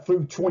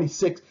 through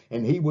 26.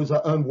 And he was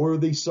an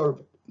unworthy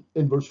servant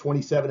in verse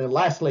 27. And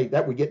lastly,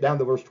 that we get down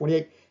to verse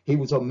 28, he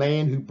was a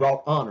man who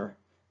brought honor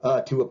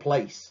to a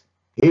place.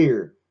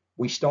 Here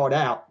we start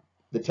out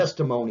the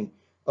testimony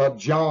of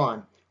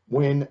John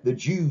when the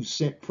Jews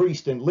sent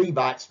priests and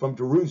Levites from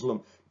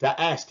Jerusalem to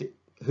ask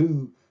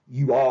who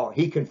you are.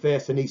 He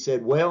confessed and he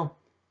said, well,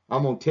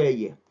 I'm going to tell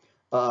you,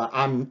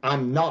 I'm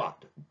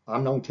not.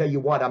 I'm going to tell you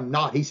what I'm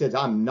not. He says,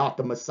 I'm not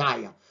the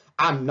Messiah.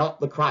 I'm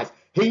not the Christ.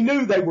 He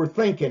knew they were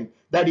thinking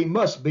that he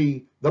must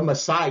be the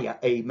Messiah.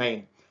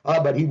 Amen.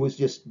 But he was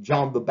just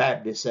John the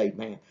Baptist.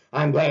 Amen.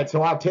 I'm glad.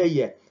 So I'll tell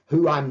you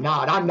who I'm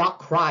not. I'm not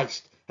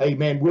Christ.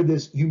 Amen. With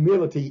this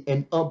humility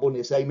and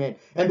humbleness. Amen.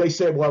 And they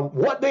said, well,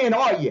 what then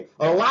are you?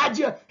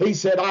 Elijah? He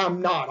said, I'm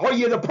not. Are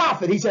you the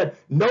prophet? He said,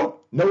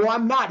 nope. No,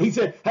 I'm not. He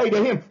said, hey,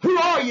 to him, who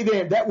are you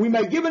then, that we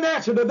may give an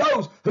answer to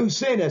those who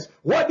sent us?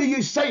 What do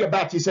you say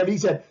about yourself? He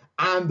said,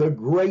 I'm the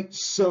great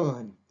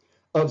son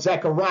of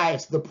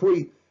Zacharias the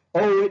priest.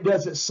 Oh, it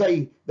doesn't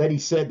say that he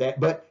said that,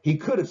 but he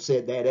could have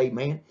said that.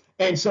 Amen.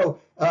 And so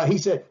he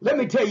said, let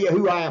me tell you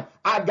who I am.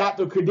 I've got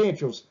the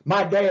credentials.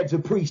 My dad's a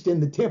priest in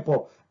the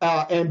temple.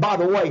 And by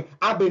the way,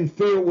 I've been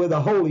filled with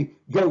the Holy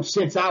Ghost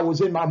since I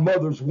was in my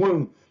mother's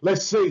womb.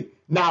 Let's see.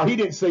 Now, he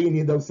didn't say any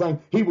of those things.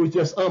 He was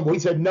just humble. He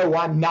said, no,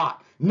 I'm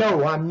not.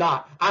 No, I'm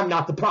not. I'm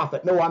not the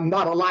prophet. No, I'm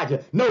not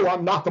Elijah. No,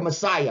 I'm not the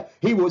Messiah.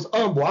 He was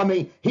humble. I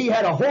mean, he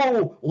had a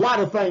whole lot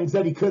of things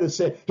that he could have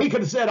said. He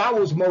could have said, I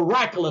was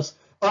miraculous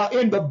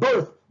in the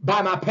birth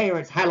by my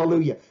parents.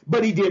 Hallelujah.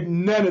 But he did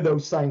none of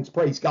those things.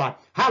 Praise God.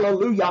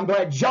 Hallelujah. I'm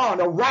glad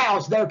John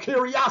aroused their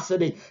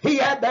curiosity. He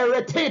had their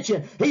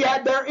attention. He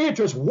had their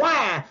interest.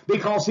 Why?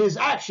 Because his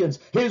actions,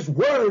 his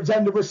words,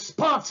 and the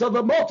response of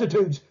the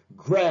multitudes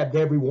grabbed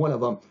every one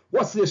of them.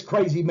 What's this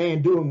crazy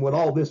man doing with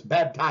all this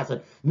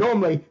baptizing?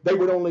 Normally, they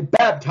would only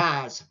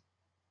baptize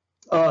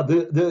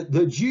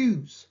the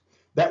Jews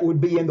that would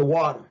be in the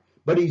water.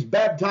 But he's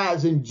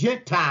baptizing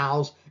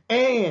Gentiles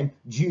and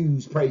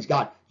Jews, praise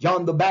God.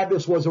 John the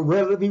Baptist was a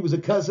relative. He was a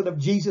cousin of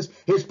Jesus.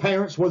 His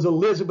parents was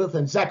Elizabeth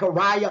and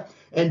Zechariah.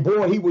 And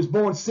boy, he was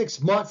born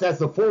 6 months as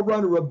the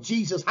forerunner of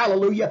Jesus.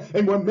 Hallelujah.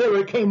 And when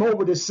Mary came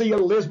over to see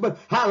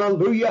Elizabeth,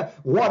 hallelujah,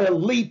 what a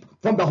leap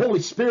from the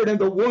Holy Spirit in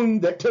the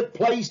womb that took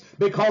place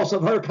because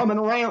of her coming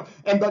around.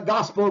 And the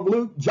Gospel of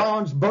Luke,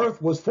 John's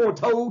birth was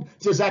foretold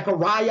to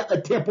Zechariah,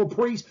 a temple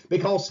priest,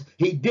 because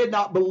he did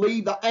not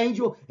believe the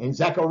angel. And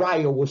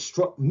Zechariah was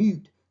struck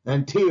mute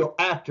until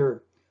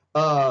after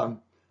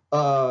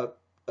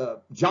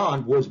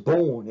John was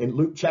born in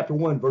Luke chapter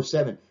 1, verse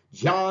 7.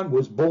 John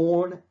was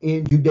born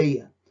in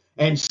Judea.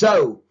 And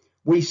so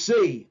we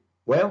see,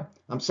 well,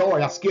 I'm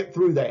sorry, I skipped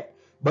through that.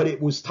 But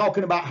it was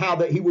talking about how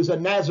that he was a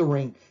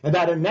Nazarene, and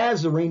that a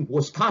Nazarene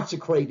was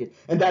consecrated,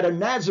 and that a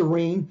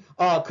Nazarene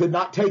could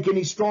not take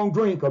any strong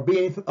drink or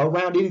be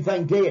around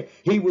anything dead.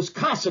 He was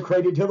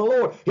consecrated to the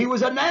Lord. He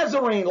was a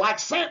Nazarene like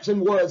Samson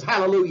was.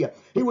 Hallelujah.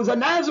 He was a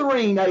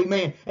Nazarene.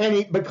 Amen.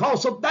 And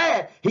because of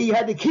that, he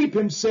had to keep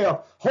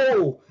himself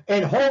whole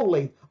and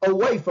holy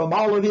away from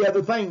all of the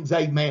other things.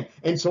 Amen.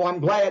 And so I'm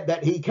glad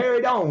that he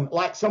carried on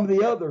like some of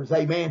the others.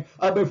 Amen.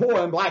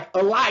 Before him, like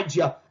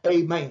Elijah.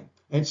 Amen.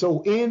 And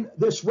so in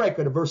this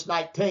record of verse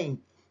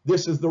 19,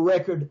 this is the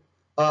record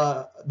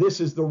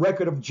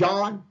of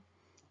John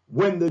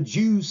when the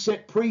Jews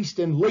sent priests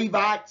and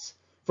Levites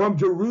from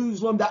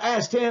Jerusalem to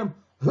ask him,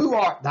 who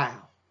art thou?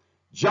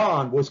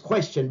 John was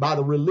questioned by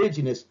the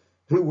religionists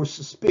who were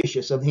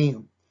suspicious of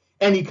him.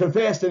 And he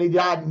confessed, and he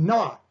died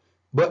not,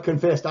 but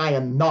confessed, I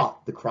am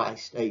not the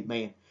Christ.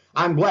 Amen.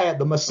 I'm glad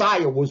the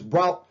Messiah was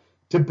brought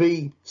to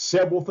be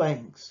several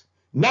things.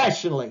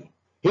 Nationally,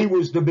 he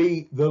was to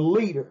be the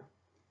leader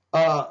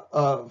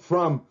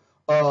from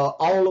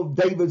all of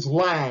David's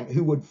line,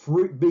 who would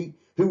free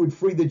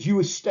the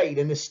Jewish state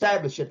and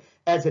establish it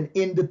as an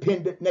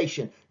independent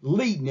nation,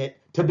 leading it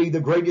to be the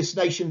greatest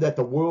nation that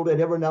the world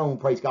had ever known,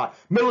 praise God.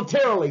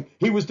 Militarily,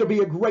 he was to be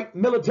a great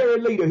military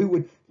leader who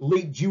would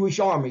lead Jewish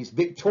armies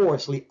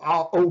victoriously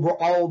over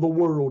all the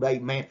world,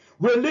 amen.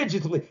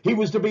 Religiously, he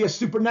was to be a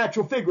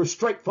supernatural figure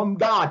straight from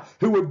God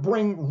who would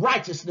bring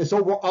righteousness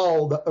over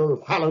all the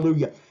earth,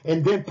 hallelujah.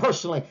 And then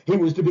personally, he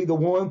was to be the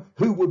one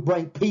who would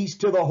bring peace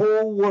to the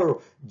whole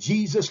world.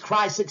 Jesus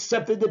Christ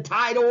accepted the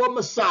title of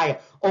Messiah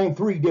on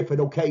 3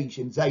 different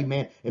occasions,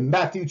 amen. In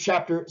Matthew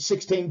chapter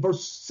 16,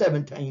 verse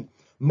 17,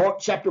 Mark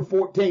chapter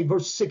 14,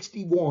 verse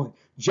 61,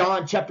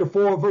 John chapter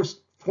 4, verse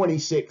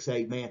 26,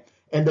 amen.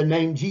 And the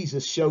name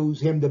Jesus shows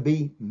him to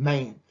be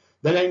man.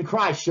 The name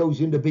Christ shows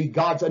him to be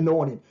God's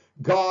anointed,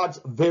 God's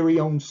very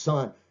own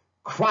son.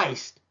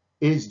 Christ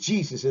is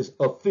Jesus's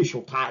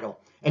official title,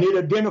 and it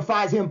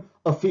identifies him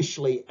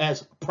officially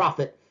as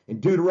prophet. In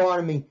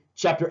Deuteronomy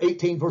chapter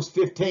 18, verse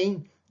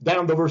 15,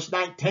 down to verse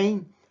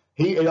 19,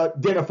 he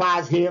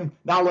identifies him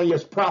not only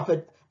as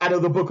prophet out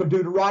of the book of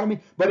Deuteronomy,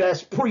 but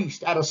as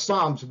priest out of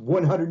Psalms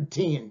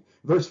 110,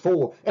 verse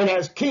 4, and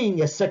as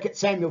king as 2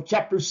 Samuel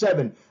chapter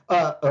 7,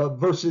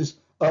 verses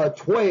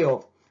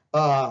 12.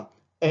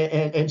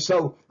 And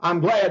so I'm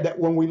glad that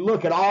when we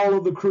look at all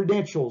of the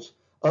credentials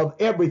of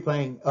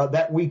everything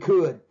that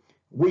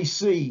we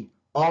see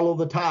all of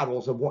the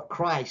titles of what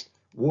Christ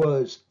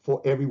was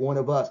for every one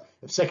of us.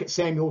 Of 2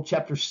 Samuel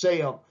chapter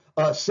 7,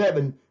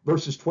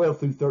 verses 12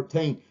 through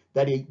 13,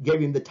 that he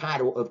gave him the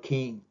title of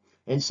king.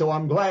 And so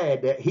I'm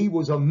glad that he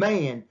was a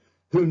man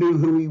who knew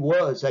who he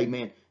was,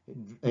 amen.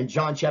 In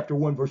John chapter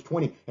 1, verse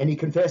 20, and he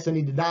confessed and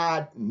he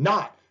denied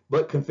not,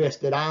 but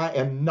confessed that I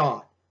am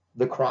not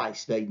the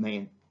Christ,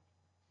 amen.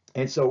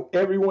 And so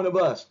every one of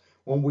us,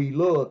 when we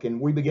look and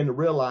we begin to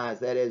realize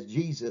that as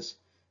Jesus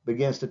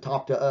begins to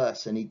talk to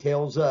us and he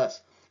tells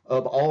us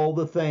of all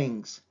the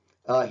things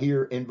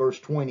here in verse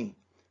 20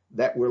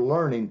 that we're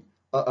learning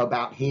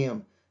about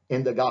him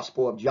in the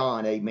Gospel of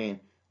John,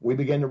 amen, we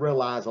begin to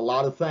realize a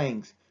lot of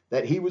things,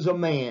 that he was a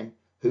man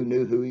who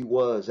knew who he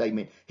was,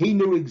 amen. He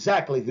knew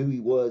exactly who he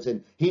was,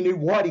 and he knew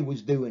what he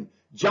was doing.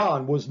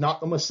 John was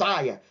not the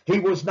Messiah. He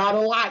was not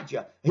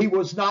Elijah. He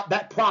was not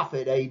that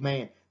prophet,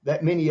 amen,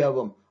 that many of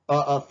them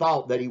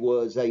thought that he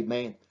was,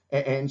 amen.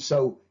 And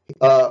so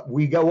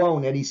we go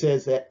on, and he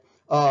says that,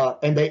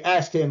 and they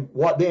asked him,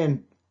 what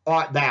then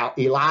art thou,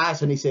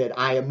 Elias? And he said,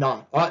 I am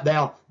not. Art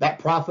thou that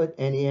prophet?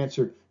 And he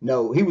answered,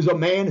 no. He was a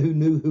man who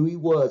knew who he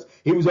was.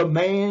 He was a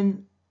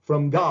man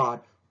from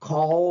God,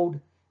 called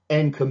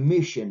and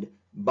commissioned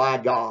by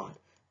God.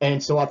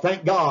 And so I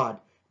thank God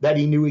that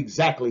he knew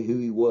exactly who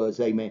he was,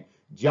 amen.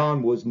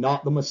 John was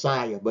not the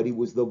Messiah, but he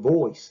was the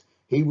voice.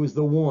 He was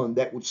the one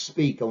that would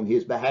speak on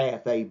his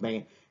behalf,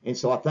 amen. And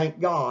so I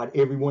thank God,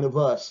 every one of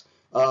us,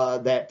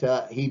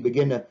 that he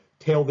began to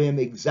tell them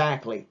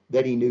exactly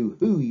that he knew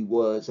who he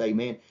was,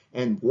 amen,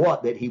 and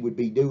what that he would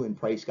be doing,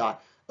 praise God.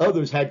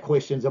 Others had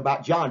questions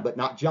about John, but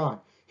not John.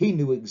 He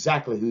knew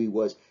exactly who he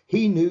was.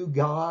 He knew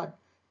God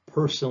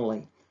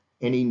personally,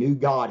 and he knew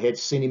God had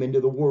sent him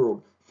into the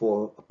world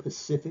for a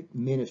specific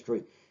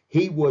ministry.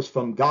 He was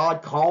from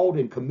God, called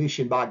and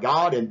commissioned by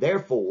God, and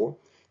therefore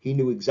he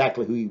knew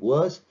exactly who he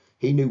was.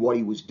 He knew what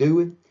he was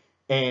doing,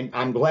 and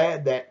I'm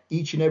glad that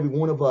each and every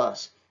one of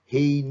us,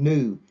 he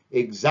knew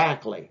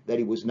exactly that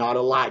he was not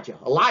Elijah.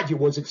 Elijah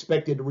was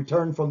expected to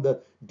return from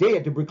the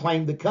dead to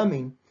proclaim the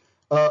coming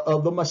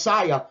of the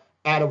Messiah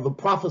out of the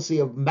prophecy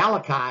of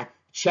Malachi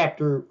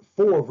chapter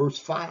 4, verse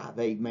 5,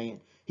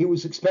 amen. He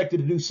was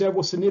expected to do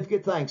several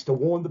significant things, to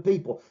warn the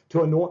people,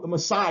 to anoint the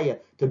Messiah,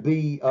 to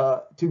be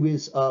to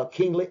his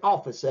kingly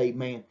office,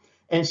 amen.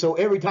 And so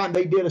every time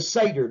they did a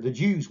Seder, the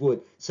Jews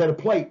would set a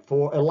plate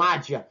for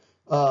Elijah.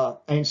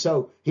 And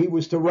so he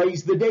was to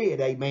raise the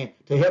dead, amen,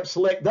 to help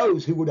select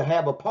those who would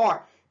have a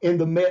part in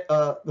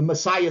the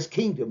Messiah's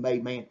kingdom,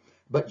 amen.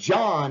 But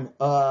John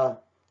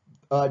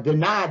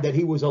denied that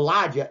he was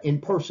Elijah in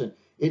person.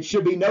 It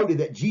should be noted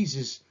that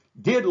Jesus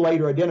did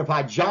later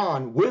identify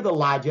John with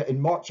Elijah in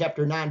Mark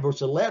chapter 9,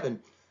 verse 11.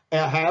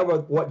 However,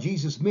 what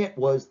Jesus meant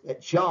was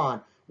that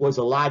John was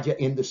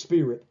Elijah in the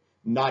spirit,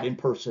 not in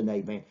person,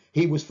 amen.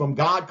 He was from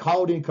God,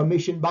 called and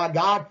commissioned by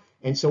God.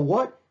 And so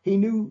what? He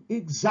knew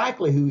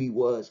exactly who he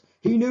was.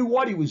 He knew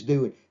what he was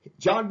doing.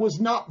 John was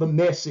not the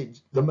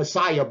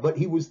Messiah, but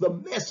he was the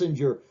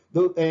messenger.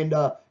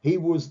 He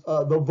was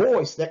the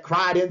voice that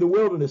cried in the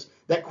wilderness,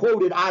 that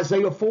quoted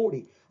Isaiah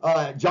 40.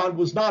 John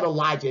was not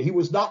Elijah. He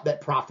was not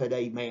that prophet,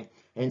 amen.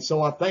 And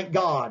so I thank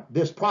God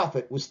this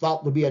prophet was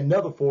thought to be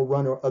another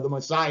forerunner of the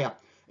Messiah.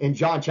 In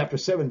John chapter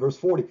 7, verse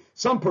 40,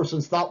 some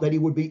persons thought that he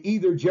would be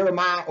either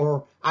Jeremiah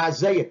or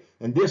Isaiah.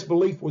 And this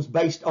belief was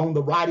based on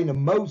the writing of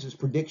Moses'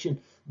 prediction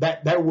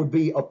that there would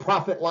be a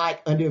prophet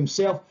like unto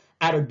himself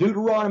out of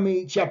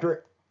Deuteronomy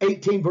chapter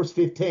 18, verse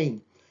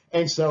 15.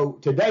 And so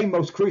today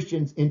most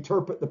Christians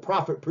interpret the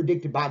prophet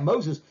predicted by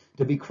Moses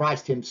to be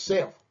Christ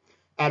himself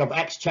out of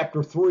Acts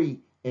chapter 3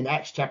 and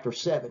Acts chapter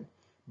 7.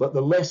 But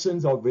the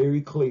lessons are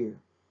very clear.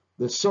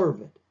 The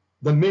servant,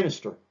 the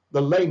minister,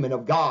 the layman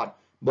of God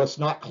must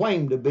not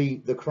claim to be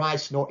the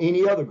Christ nor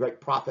any other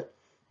great prophet,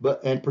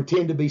 and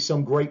pretend to be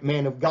some great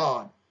man of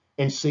God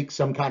and seek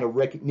some kind of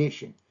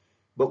recognition.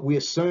 But we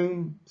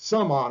assume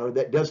some honor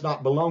that does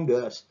not belong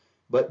to us,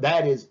 but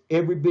that is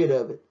every bit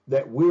of it,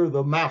 that we're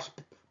the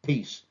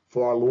mouthpiece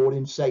for our Lord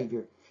and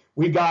Savior.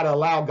 We got to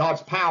allow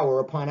God's power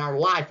upon our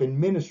life and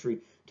ministry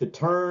to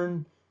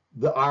turn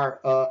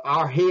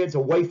our heads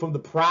away from the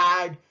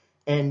pride,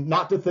 and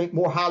not to think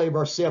more highly of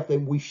ourselves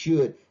than we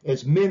should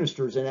as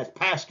ministers and as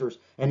pastors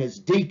and as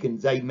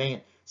deacons,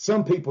 amen.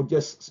 Some people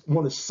just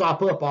want to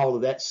sop up all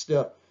of that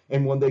stuff,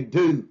 and when they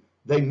do,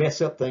 they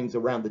mess up things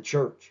around the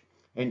church.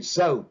 And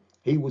so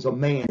he was a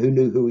man who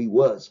knew who he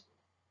was.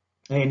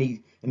 And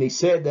he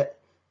said that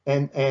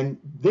And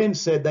then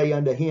said they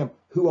unto him,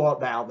 Who art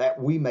thou,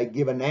 that we may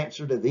give an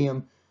answer to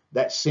them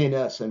that sent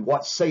us? And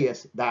what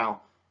sayest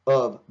thou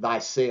of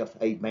thyself?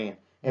 Amen.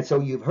 And so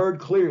you've heard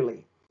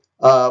clearly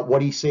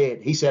what he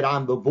said. He said,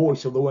 I'm the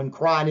voice of the one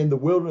crying in the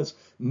wilderness,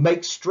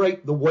 make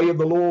straight the way of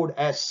the Lord,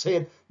 as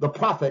said the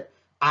prophet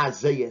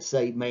Isaiah.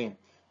 Amen.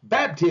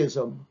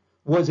 Baptism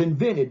was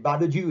invented by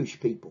the Jewish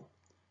people.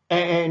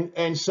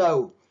 And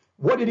so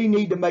what did he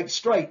need to make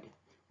straight?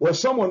 Well,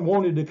 someone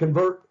wanted to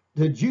convert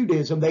to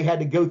Judaism, they had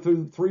to go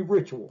through 3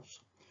 rituals.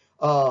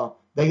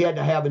 They had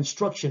to have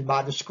instruction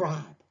by the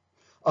scribe,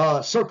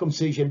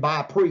 circumcision by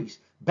a priest,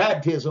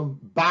 baptism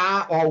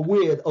by or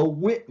with a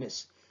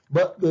witness.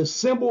 But the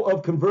symbol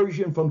of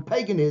conversion from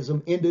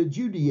paganism into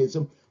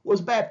Judaism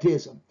was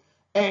baptism.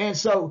 And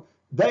so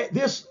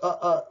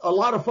a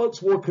lot of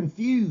folks were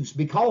confused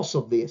because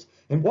of this.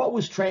 And what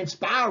was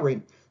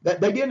transpiring,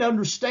 that they didn't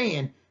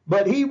understand,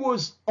 but he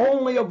was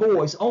only a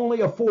voice,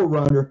 only a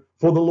forerunner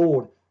for the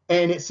Lord.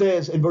 And it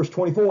says in verse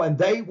 24, and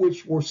they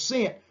which were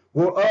sent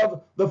were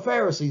of the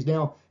Pharisees.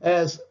 Now,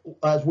 as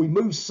we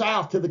move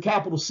south to the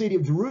capital city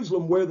of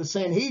Jerusalem, where the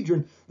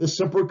Sanhedrin, the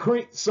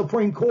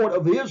Supreme Court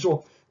of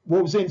Israel,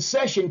 was in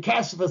session,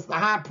 Caiaphas, the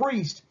high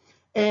priest,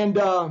 and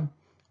the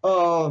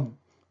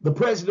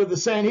president of the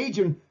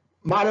Sanhedrin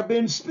might have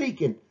been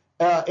speaking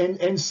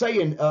and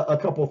saying a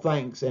couple of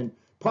things. And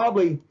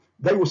probably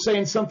they were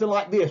saying something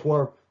like this,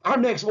 where our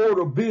next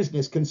order of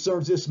business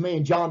concerns this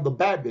man, John the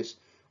Baptist.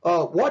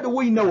 What do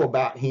we know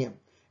about him?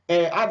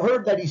 I've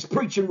heard that he's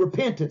preaching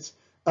repentance.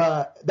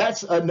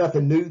 That's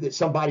nothing new that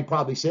somebody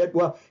probably said.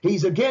 Well,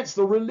 he's against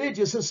the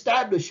religious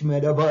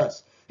establishment of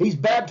us. He's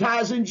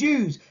baptizing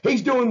Jews.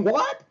 He's doing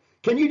what?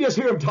 Can you just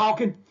hear him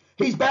talking?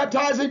 He's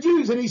baptizing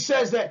Jews, and he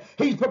says that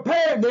he's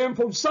preparing them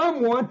for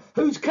someone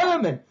who's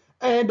coming.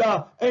 And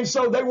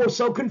so they were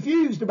so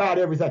confused about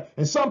everything.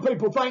 And some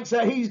people think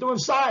that he's the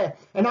Messiah.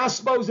 And I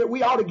suppose that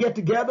we ought to get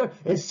together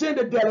and send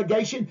a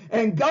delegation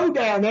and go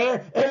down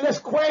there and let's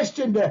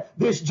question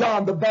this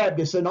John the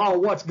Baptist and all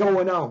what's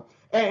going on.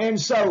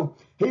 And so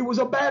he was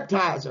a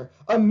baptizer,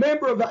 a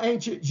member of the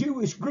ancient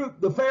Jewish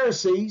group, the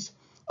Pharisees,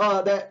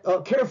 that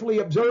carefully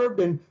observed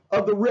and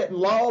of the written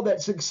law,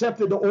 that's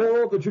accepted the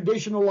oral, the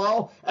traditional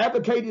law,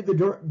 advocated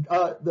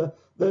the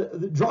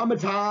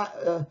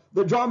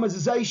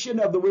dramatization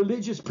of the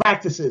religious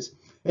practices.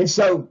 And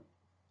so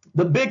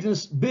the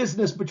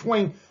business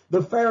between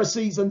the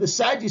Pharisees and the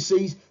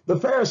Sadducees, the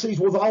Pharisees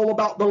was all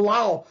about the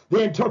law,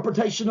 the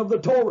interpretation of the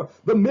Torah,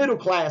 the middle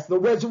class, the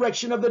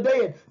resurrection of the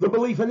dead, the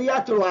belief in the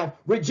afterlife,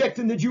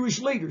 rejecting the Jewish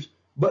leaders.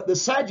 But the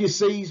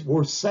Sadducees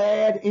were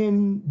sad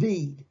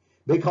indeed,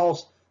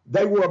 because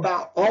they were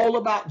all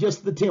about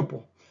just the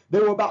temple. They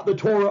were about the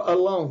Torah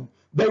alone.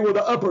 They were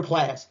the upper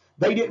class.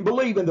 They didn't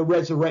believe in the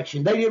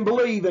resurrection. They didn't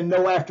believe in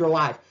no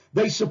afterlife.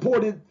 They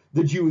supported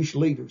the Jewish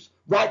leaders,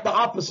 right the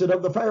opposite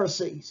of the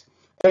Pharisees.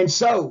 And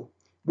so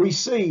we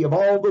see of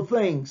all the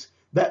things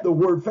that the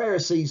word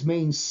Pharisees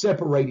means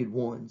separated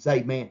ones,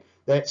 amen,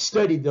 that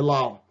studied the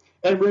law.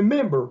 And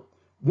remember,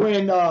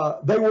 when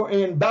they were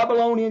in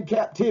Babylonian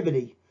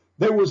captivity,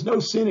 there was no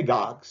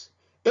synagogues.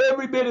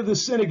 Every bit of the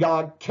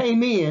synagogue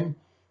came in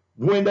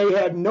when they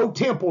had no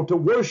temple to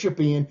worship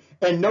in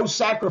and no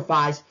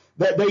sacrifice,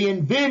 that they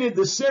invented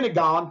the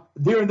synagogue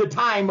during the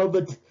time of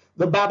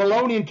the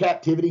Babylonian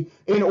captivity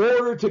in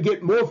order to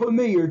get more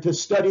familiar to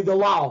study the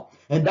law.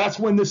 And that's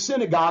when the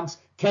synagogues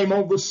came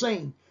on the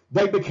scene.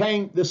 They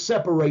became the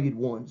separated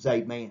ones,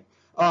 amen.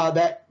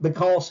 That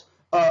because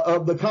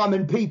of the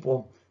common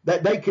people,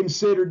 that they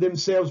considered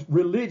themselves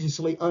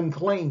religiously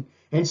unclean.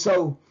 And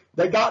so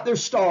they got their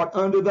start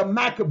under the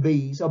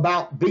Maccabees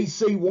about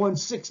BC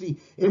 160,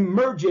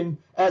 emerging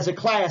as a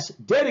class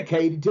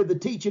dedicated to the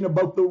teaching of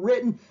both the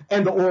written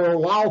and the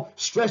oral law,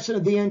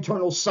 stressing the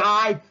internal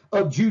side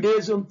of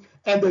Judaism.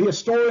 And the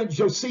historian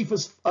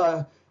Josephus,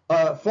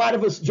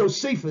 Flavius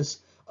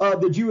Josephus,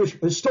 the Jewish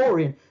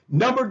historian,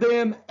 numbered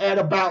them at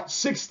about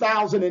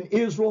 6,000 in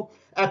Israel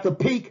at the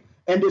peak,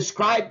 and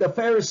described the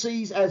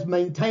Pharisees as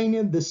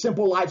maintaining the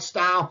simple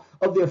lifestyle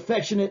of the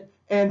affectionate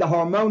and the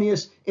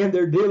harmonious in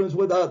their dealings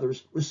with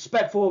others,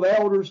 respectful of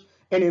elders,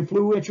 and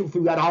influential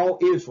throughout all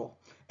Israel.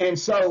 And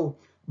so,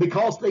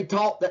 because they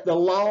taught that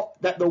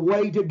the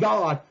way to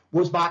God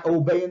was by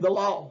obeying the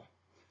law,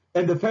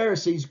 and the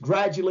Pharisees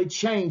gradually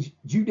changed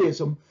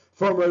Judaism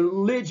from a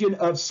religion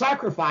of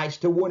sacrifice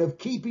to one of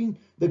keeping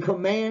the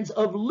commands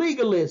of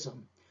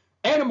legalism.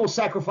 Animal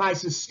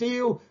sacrifices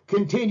still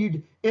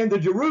continued in the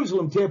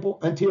Jerusalem temple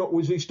until it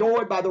was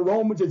restored by the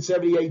Romans in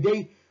 70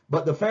 AD,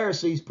 but the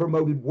Pharisees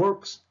promoted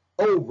works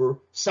over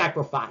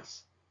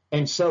sacrifice.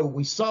 And so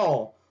we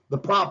saw the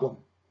problem,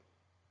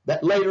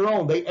 that later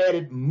on they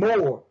added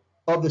more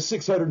of the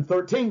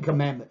 613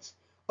 commandments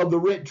of the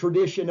written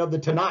tradition of the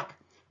Tanakh,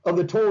 of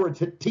the Torah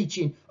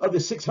teaching of the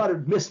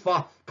 600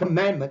 Mitzvah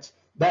commandments,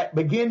 that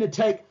begin to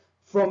take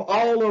from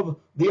all of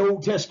the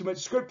Old Testament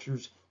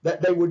scriptures,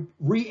 that they would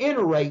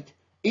reiterate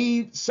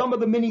some of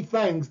the many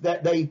things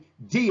that they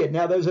did.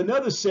 Now there's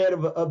another set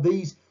of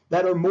these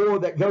that are more,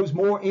 that goes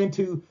more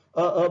into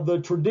of the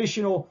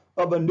traditional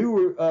of a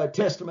newer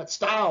Testament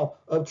style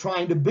of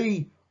trying to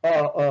be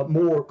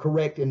more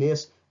correct in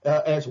this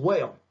as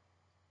well.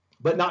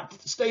 But not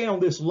staying on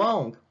this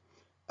long,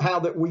 how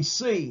that we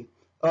see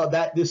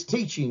that this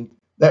teaching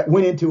that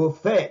went into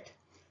effect.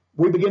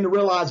 We begin to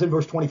realize in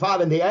verse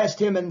 25, and they asked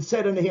him and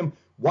said unto him,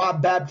 why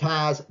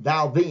baptize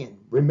thou then?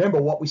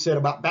 Remember what we said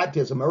about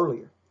baptism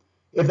earlier.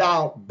 If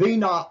thou be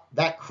not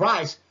that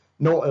Christ,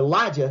 nor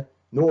Elijah,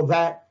 nor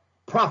that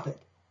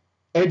prophet.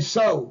 And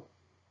so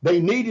they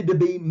needed to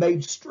be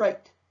made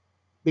straight.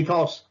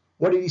 Because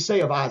what did he say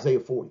of Isaiah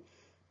 40?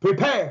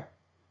 Prepare,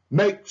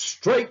 make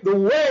straight the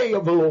way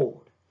of the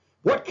Lord.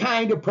 What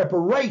kind of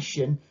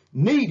preparation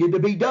needed to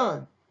be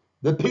done?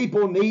 The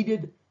people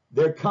needed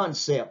their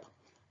concept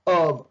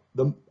of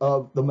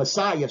the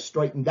Messiah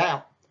straightened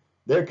out.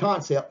 Their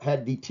concept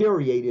had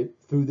deteriorated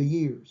through the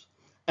years.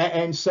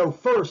 And so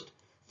first,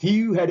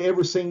 few had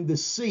ever seen the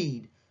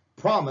seed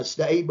promised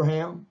to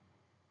Abraham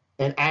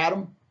and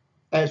Adam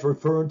as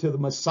referring to the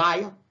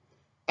Messiah.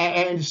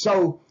 And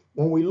so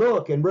when we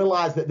look and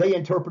realize that they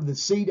interpreted the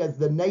seed as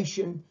the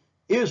nation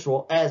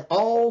Israel, as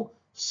all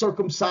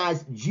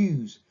circumcised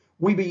Jews,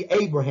 we be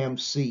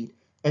Abraham's seed.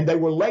 And they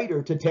were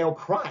later to tell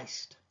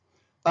Christ.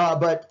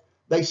 But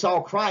they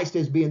saw Christ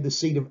as being the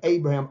seed of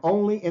Abraham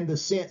only in the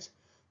sense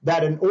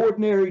that an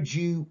ordinary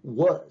Jew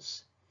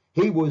was.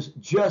 He was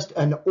just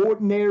an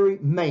ordinary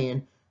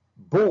man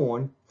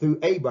born through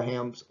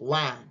Abraham's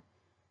line.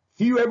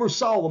 Few ever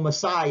saw the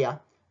Messiah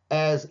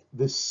as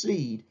the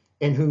seed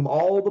in whom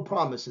all the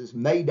promises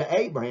made to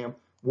Abraham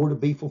were to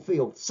be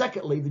fulfilled.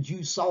 Secondly, the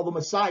Jews saw the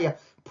Messiah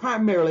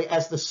primarily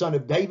as the son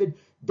of David.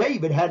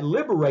 David had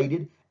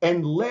liberated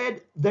and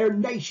led their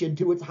nation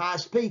to its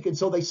highest peak, and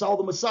so they saw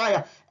the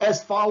Messiah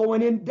as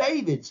following in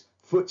David's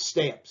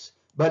footsteps.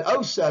 But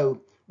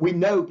also, we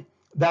note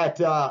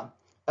that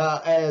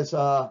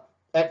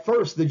at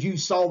first the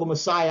Jews saw the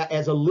Messiah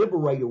as a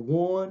liberator,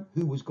 one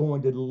who was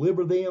going to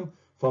deliver them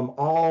from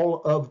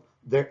all of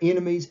their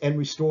enemies and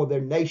restore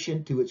their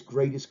nation to its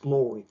greatest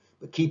glory.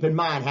 But keep in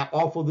mind how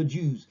awful the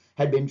Jews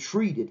had been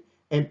treated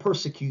and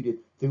persecuted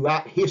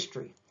throughout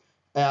history,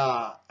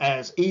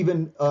 as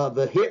even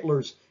the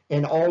Hitlers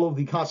and all of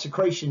the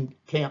concentration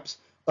camps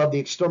of the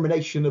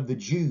extermination of the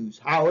Jews.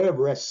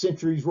 However, as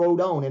centuries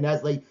rolled on and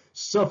as they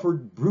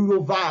suffered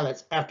brutal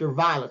violence after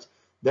violence,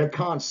 their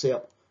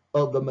concept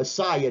of the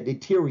Messiah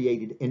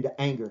deteriorated into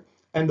anger.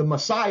 And the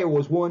Messiah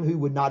was one who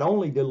would not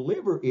only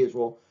deliver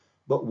Israel,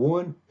 but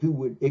one who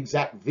would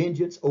exact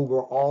vengeance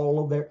over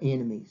all of their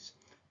enemies.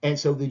 And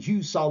so the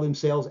Jews saw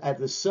themselves as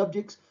the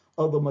subjects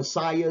of the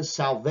Messiah's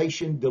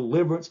salvation,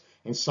 deliverance,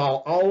 and saw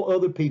all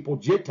other people,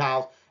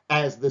 Gentiles,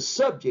 as the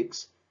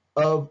subjects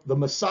of the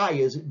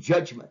Messiah's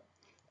judgment.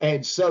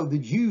 And so the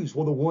Jews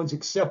were the ones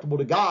acceptable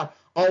to God.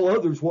 All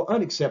others were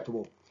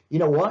unacceptable. You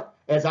know what?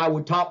 As I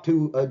would talk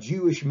to a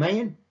Jewish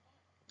man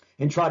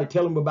and try to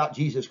tell him about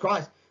Jesus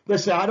Christ, they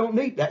say, I don't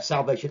need that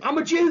salvation. I'm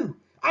a Jew.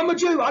 I'm a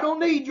Jew. I don't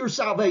need your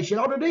salvation.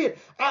 I don't need it.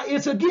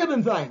 It's a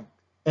given thing.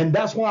 And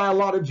that's why a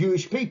lot of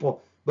Jewish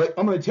people, but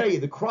I'm going to tell you,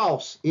 the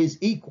cross is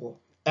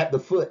equal at the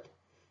foot.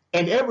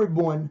 And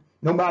everyone,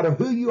 no matter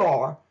who you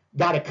are,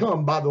 got to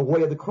come by the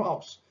way of the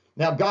cross.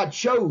 Now, God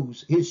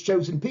chose his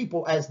chosen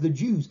people as the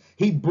Jews.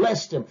 He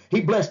blessed them. He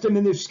blessed them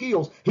in their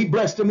skills. He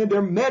blessed them in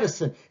their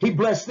medicine. He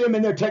blessed them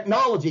in their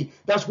technology.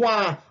 That's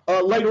why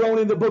later on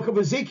in the book of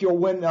Ezekiel,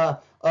 when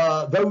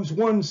those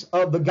ones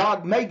of the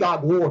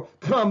Gog-Magog war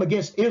come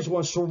against Israel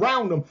and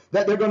surround them,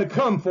 that they're going to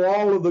come for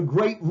all of the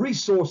great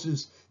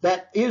resources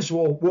that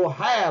Israel will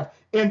have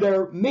in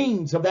their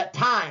means of that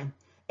time.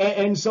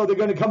 And so they're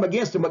going to come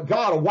against them, but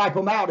God will wipe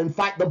them out and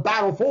fight the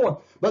battle for them.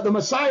 But the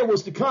Messiah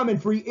was to come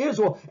and free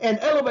Israel and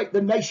elevate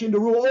the nation to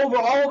rule over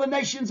all the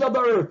nations of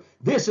the earth.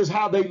 This is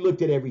how they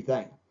looked at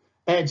everything.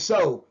 And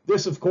so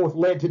this, of course,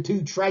 led to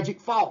two tragic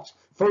faults.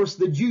 First,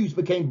 the Jews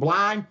became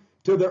blind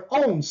to their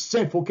own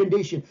sinful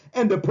condition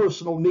and their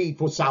personal need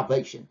for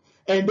salvation.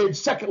 And then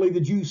secondly, the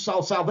Jews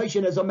saw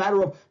salvation as a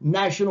matter of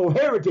national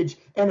heritage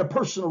and a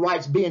personal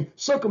rights, being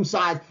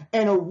circumcised,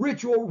 and a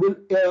ritual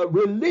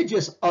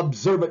religious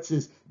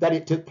observances that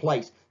it took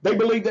place. They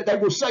believed that they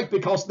were safe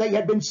because they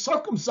had been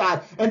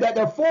circumcised and that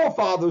their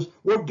forefathers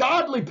were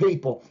godly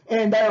people.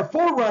 And their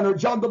forerunner,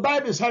 John the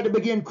Baptist, had to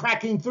begin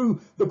cracking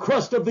through the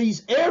crust of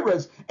these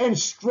errors and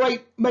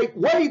make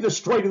way the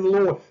straight of the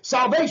Lord.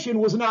 Salvation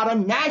was not a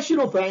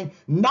national thing,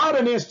 not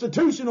an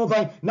institutional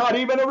thing, not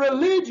even a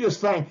religious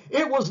thing.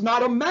 It was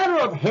not a matter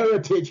of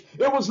heritage.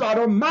 It was not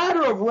a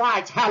matter of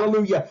rights.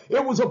 Hallelujah.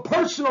 It was a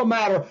personal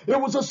matter. It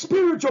was a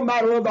spiritual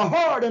matter of the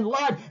heart and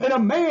life. And a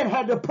man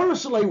had to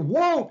personally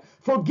want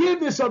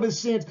forgiveness of his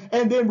sins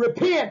and then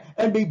repent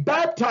and be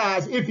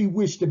baptized if he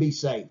wished to be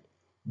saved.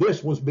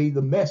 This was be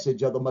the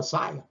message of the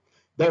Messiah.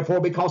 Therefore,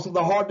 because of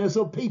the hardness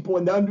of people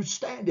and the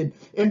understanding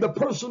and the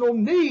personal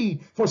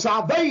need for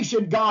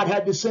salvation, God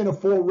had to send a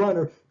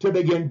forerunner to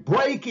begin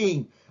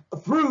breaking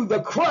through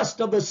the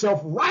crust of the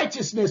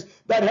self-righteousness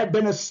that had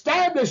been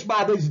established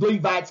by these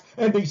Levites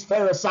and these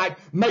Pharisees,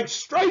 make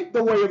straight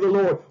the way of the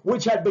Lord,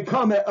 which had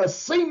become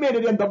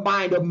cemented in the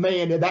mind of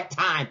man at that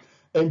time.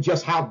 and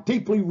just how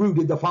deeply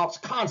rooted the false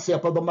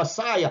concept of the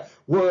Messiah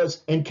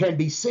was and can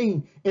be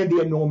seen in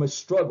the enormous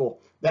struggle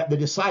that the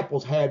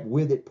disciples had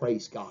with it,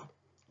 praise God.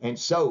 And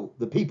so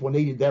the people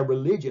needed their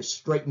religion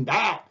straightened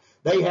out.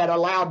 They had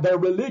allowed their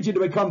religion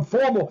to become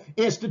formal,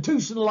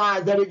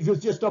 institutionalized, that it was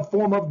just a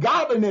form of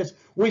godliness,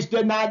 which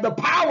denied the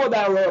power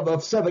thereof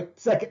of 2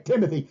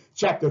 Timothy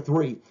chapter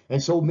 3.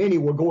 And so many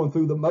were going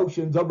through the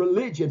motions of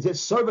religions, its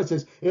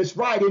services, its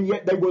right, and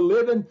yet they were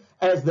living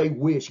as they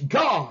wished.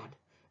 God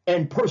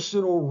and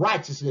personal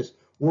righteousness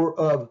were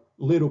of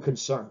little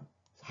concern.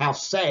 How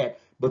sad.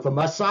 But the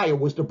Messiah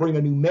was to bring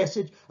a new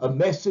message, a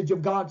message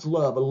of God's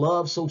love, a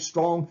love so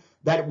strong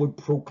that it would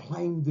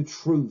proclaim the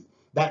truth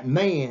that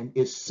man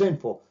is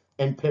sinful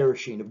and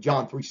perishing, of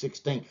John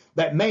 3:16.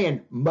 That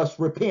man must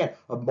repent,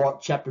 of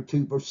Mark chapter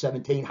 2 verse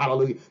 17.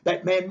 Hallelujah.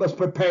 That man must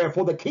prepare,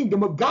 for the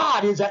kingdom of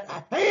God is at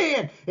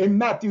hand, in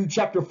Matthew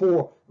chapter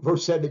 4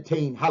 verse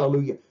 17.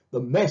 Hallelujah. The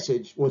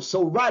message was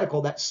so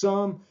radical that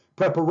some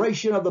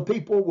preparation of the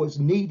people was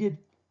needed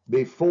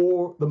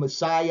before the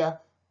Messiah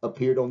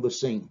appeared on the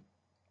scene.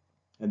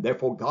 And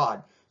therefore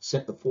God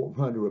sent the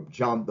forerunner of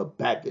John the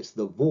Baptist,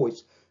 the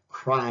voice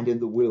crying in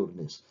the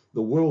wilderness.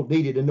 The world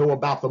needed to know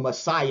about the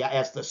Messiah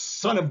as the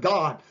Son of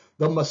God,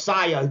 the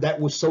Messiah that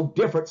was so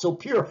different, so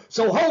pure,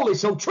 so holy,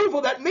 so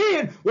truthful that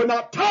men would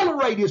not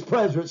tolerate his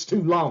presence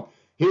too long.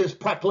 His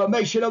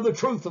proclamation of the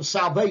truth of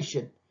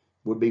salvation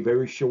would be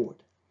very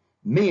short.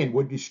 Men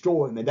would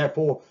destroy him, and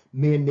therefore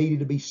men needed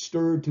to be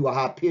stirred to a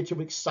high pitch of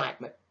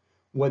excitement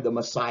when the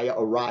Messiah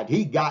arrived.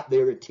 He got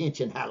their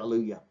attention.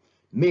 Hallelujah.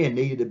 Men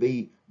needed to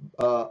be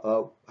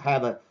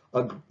have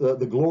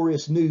the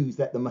glorious news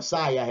that the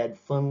Messiah had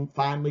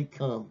finally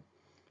come.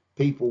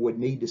 People would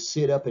need to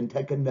sit up and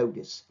take a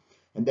notice,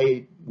 and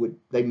they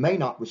may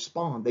not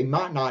respond. They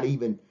might not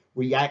even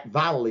react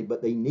violently,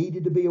 but they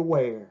needed to be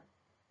aware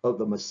of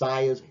the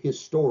Messiah's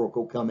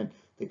historical coming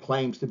that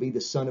claims to be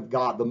the Son of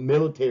God. The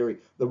military,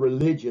 the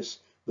religious,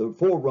 the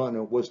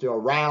forerunner was to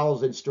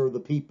arouse and stir the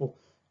people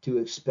to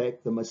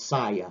expect the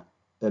Messiah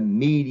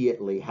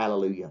immediately.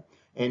 Hallelujah.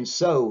 And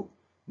so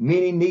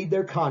many need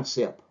their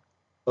concept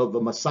of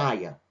the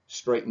Messiah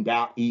straightened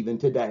out even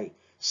today.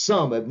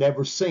 Some have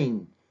never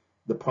seen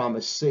the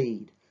promised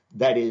seed,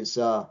 that is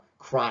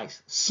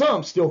Christ.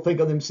 Some still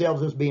think of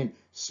themselves as being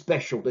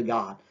special to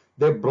God.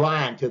 They're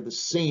blind to the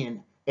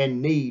sin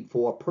and need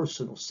for a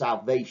personal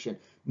salvation.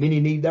 Many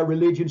need their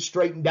religion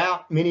straightened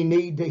out. Many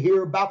need to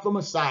hear about the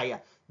Messiah.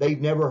 They've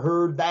never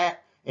heard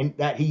that, and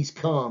that he's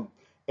come.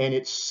 And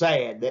it's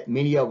sad that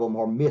many of them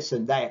are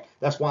missing that.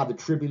 That's why the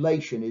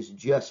tribulation is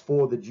just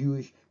for the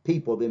Jewish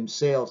people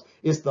themselves.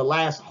 It's the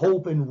last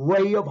hope and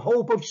ray of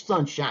hope of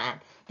sunshine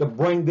to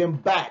bring them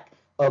back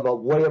of a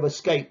way of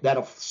escape, that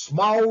a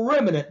small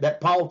remnant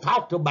that Paul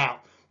talked about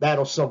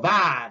that'll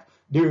survive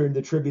during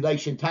the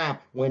tribulation time,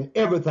 when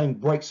everything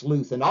breaks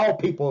loose and all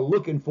people are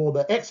looking for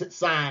the exit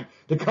sign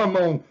to come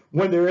on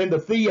when they're in the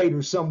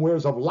theater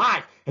somewheres of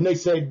life, and they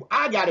say,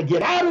 I got to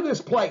get out of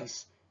this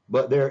place,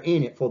 but they're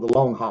in it for the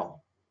long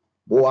haul.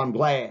 Boy, I'm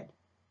glad.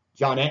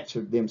 John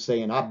answered them,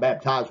 saying, I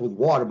baptize with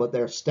water, but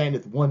there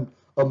standeth one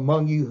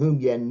among you whom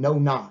ye know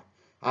not.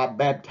 I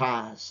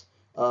baptize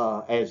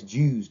as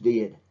Jews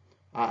did.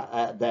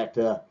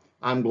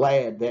 I'm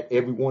glad that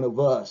every one of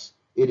us,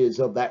 it is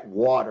of that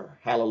water,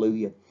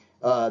 hallelujah,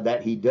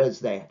 that he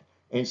does that.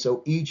 And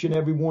so each and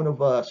every one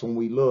of us, when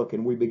we look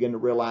and we begin to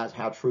realize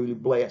how truly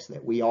blessed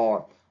that we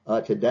are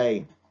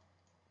today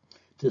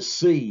to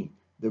see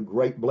the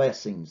great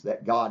blessings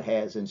that God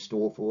has in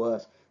store for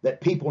us, that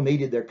people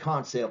needed their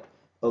concept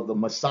of the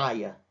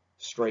Messiah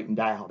straightened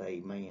out,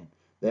 amen.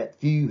 That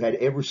few had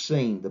ever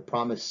seen the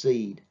promised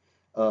seed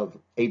of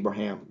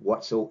Abraham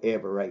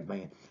whatsoever,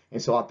 amen.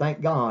 And so I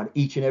thank God,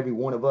 each and every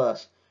one of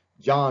us,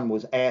 John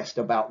was asked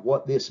about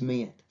what this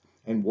meant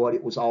and what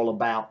it was all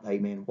about,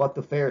 amen. What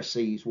the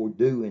Pharisees were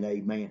doing,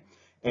 amen.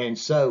 And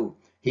so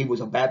he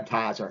was a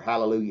baptizer,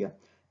 hallelujah.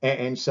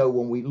 And so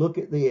when we look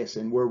at this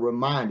and we're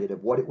reminded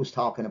of what it was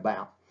talking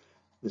about,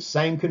 the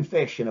same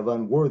confession of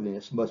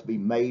unworthiness must be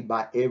made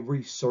by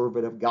every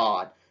servant of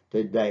God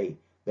today,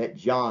 that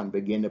John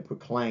began to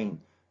proclaim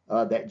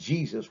that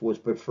Jesus was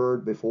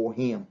preferred before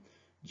him.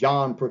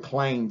 John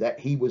proclaimed that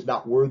he was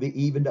not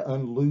worthy even to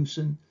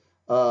unloosen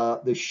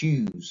the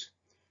shoes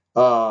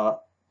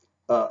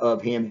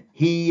of him.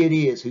 He it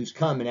is who's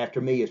coming after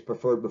me is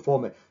preferred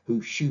before me,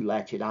 whose shoe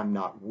latchet I'm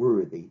not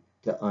worthy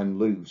to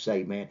unloose,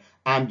 amen.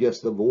 I'm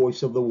just the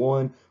voice of the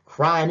one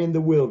crying in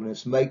the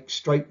wilderness, make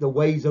straight the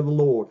ways of the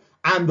Lord.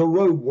 I'm the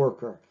road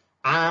worker.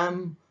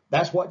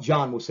 That's what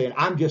John was saying.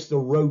 I'm just the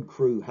road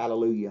crew,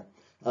 hallelujah.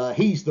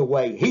 He's the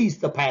way, he's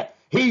the path,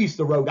 he's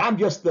the road. I'm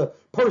just the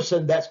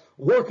person that's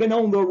working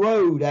on the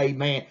road,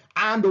 amen.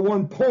 I'm the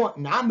one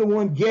pointing, I'm the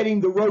one getting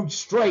the road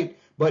straight,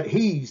 but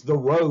he's the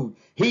road,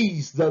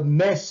 he's the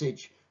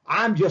message.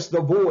 I'm just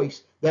the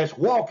voice that's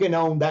walking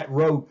on that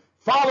road.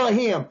 Follow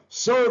him,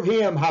 serve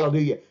him,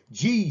 hallelujah.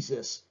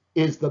 Jesus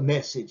is the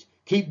message.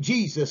 Keep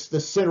Jesus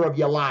the center of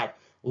your life.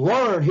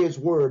 Learn his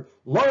word.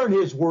 Learn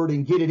his word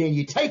and get it in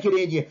you. Take it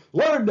in you.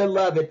 Learn to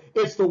love it.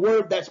 It's the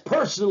word that's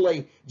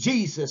personally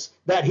Jesus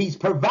that he's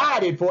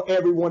provided for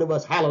every one of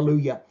us.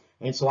 Hallelujah.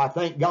 And so I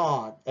thank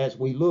God as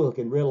we look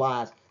and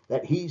realize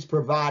that he's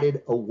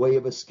provided a way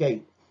of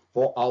escape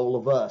for all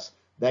of us,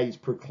 that he's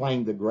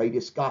proclaimed the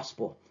greatest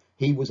gospel.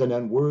 He was an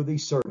unworthy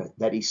servant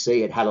that he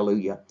said,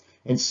 hallelujah.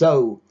 And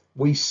so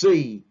we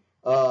see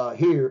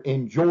here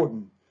in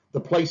Jordan,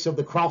 the place of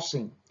the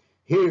crossing,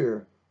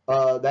 here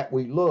that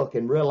we look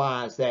and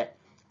realize that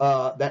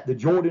that the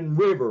Jordan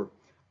River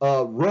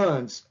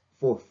runs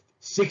for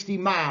 60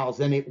 miles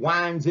and it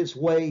winds its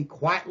way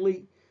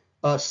quietly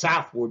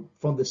southward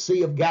from the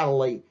Sea of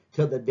Galilee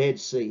to the Dead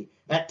Sea.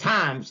 At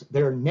times,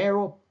 there are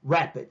narrow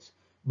rapids,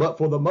 but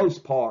for the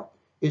most part,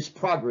 its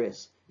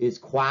progress is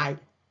quiet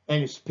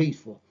and it's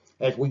peaceful.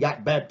 As we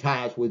got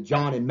baptized with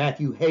John and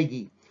Matthew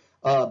Hagee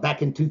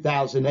back in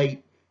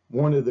 2008,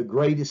 one of the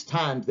greatest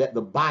times that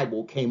the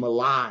Bible came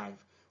alive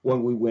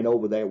when we went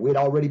over there. We'd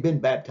already been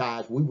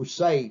baptized. We were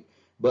saved,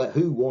 but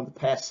who wanted to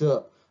pass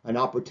up an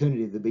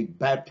opportunity to be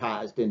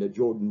baptized in the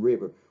Jordan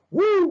River?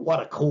 Woo,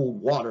 what a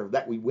cold water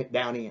that we went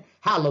down in.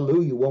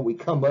 Hallelujah, when we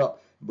come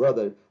up,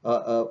 brother,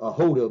 a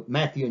hold of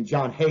Matthew and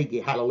John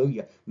Hagee,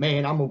 hallelujah.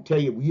 Man, I'm going to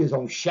tell you, we is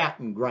on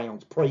shouting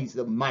grounds. Praise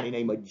the mighty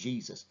name of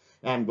Jesus.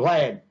 And I'm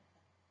glad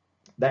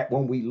that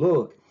when we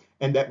look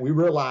and that we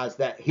realize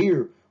that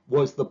here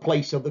was the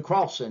place of the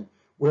crossing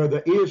where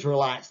the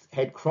Israelites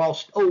had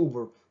crossed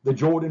over the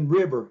Jordan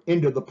River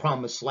into the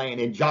promised land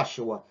in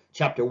Joshua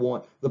chapter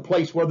 1, the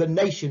place where the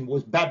nation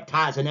was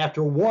baptizing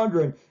after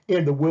wandering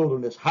in the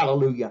wilderness.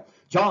 Hallelujah.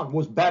 John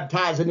was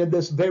baptizing in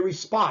this very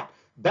spot,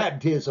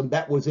 baptism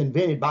that was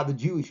invented by the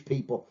Jewish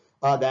people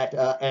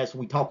as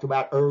we talked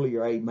about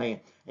earlier,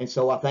 amen. And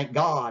so I thank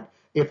God,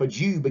 if a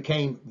Jew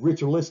became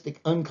ritualistic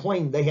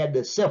unclean, they had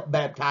to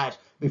self-baptize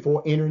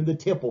before entering the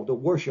temple to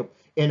worship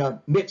in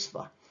a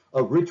mitzvah,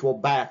 a ritual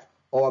bath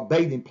or a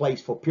bathing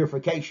place for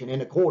purification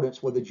in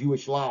accordance with the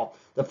Jewish law.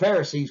 The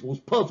Pharisees was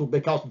puzzled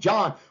because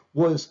John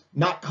was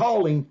not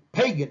calling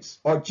pagans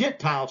or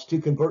Gentiles to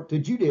convert to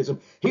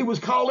Judaism. He was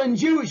calling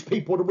Jewish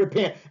people to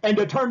repent and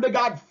to turn to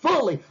God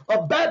fully,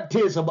 a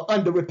baptism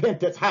unto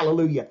repentance.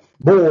 Hallelujah.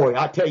 Boy,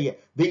 I tell you,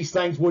 these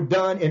things were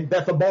done in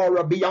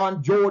Bethabara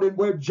beyond Jordan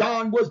where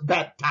John was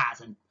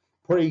baptizing.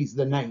 Praise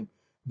the name.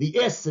 The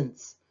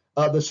essence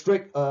of the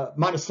strict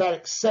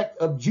monastic sect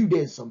of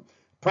Judaism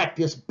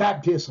practiced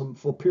baptism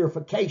for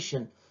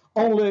purification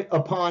only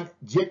upon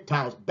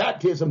Gentiles.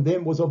 Baptism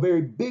then was a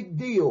very big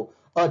deal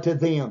to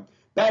them.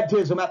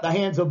 Baptism at the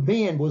hands of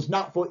men was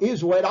not for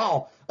Israel at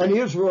all. An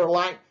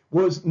Israelite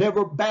was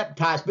never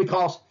baptized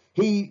because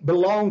he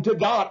belonged to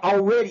God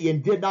already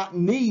and did not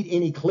need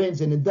any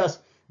cleansing and thus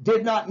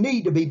did not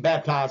need to be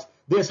baptized.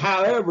 This,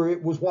 however,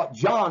 it was what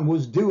John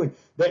was doing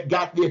that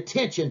got the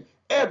attention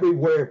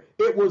everywhere.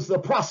 It was the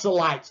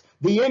proselytes,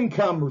 the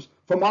incomers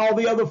from all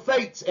the other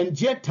faiths and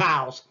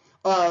Gentiles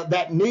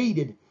that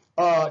needed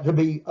to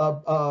be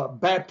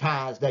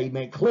baptized,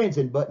 amen,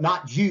 cleansing, but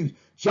not Jews.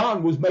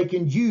 John was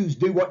making Jews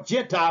do what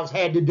Gentiles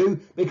had to do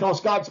because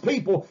God's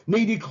people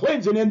needed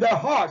cleansing in their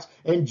hearts.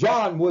 And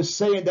John was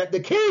saying that the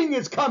king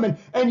is coming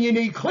and you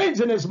need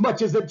cleansing as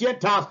much as the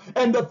Gentiles.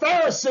 And the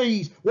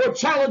Pharisees were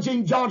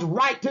challenging John's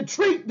right to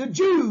treat the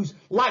Jews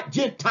like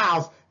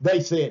Gentiles,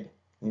 they said.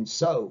 And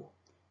so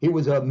he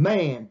was a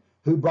man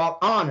who brought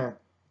honor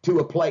to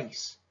a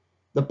place,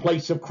 the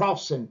place of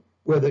crossing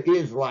where the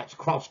Israelites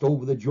crossed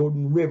over the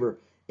Jordan River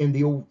in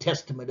the Old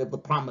Testament of the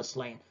Promised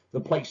Land, the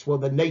place where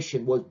the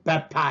nation was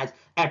baptized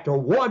after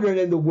wandering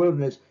in the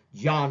wilderness.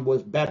 John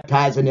was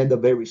baptizing in the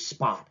very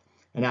spot.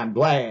 And I'm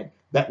glad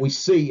that we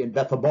see in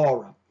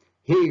Bethabara,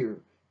 here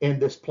in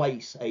this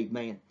place,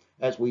 amen,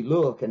 as we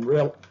look and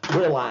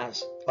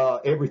realize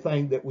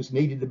everything that was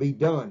needed to be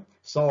done.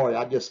 Sorry,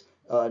 I just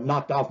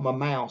knocked off my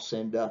mouse,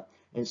 and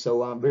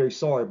so I'm very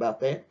sorry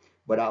about that.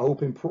 But I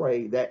hope and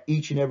pray that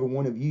each and every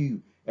one of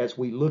you, as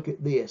we look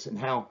at this and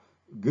how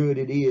good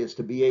it is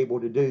to be able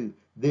to do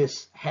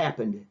this,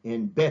 happened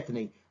in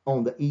Bethany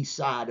on the east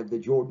side of the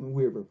Jordan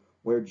River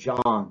where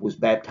John was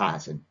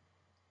baptizing.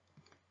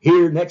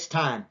 Here next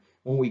time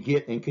when we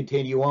get and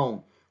continue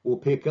on, we'll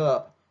pick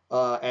up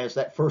as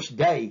that first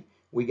day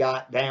we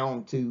got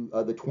down to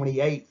the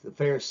 28th, the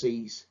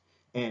Pharisees,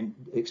 and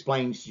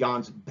explains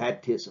John's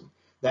baptism.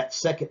 That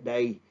second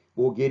day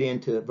we'll get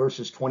into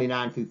verses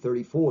 29 through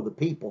 34, the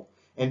people,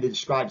 and it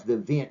describes the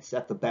events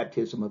at the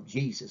baptism of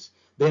Jesus.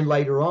 Then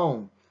later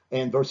on,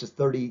 in verses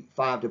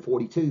 35 to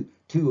 42,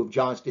 two of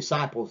John's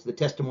disciples, the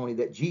testimony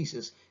that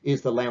Jesus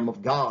is the Lamb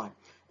of God.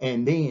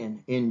 And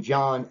then in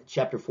John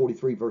chapter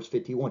 43, verse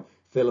 51,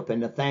 Philip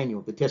and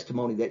Nathanael, the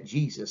testimony that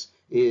Jesus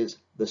is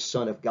the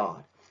Son of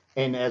God.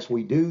 And as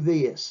we do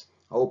this,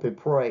 I hope and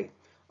pray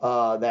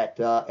that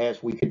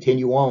as we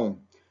continue on,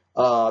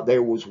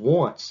 there was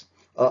once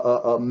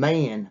a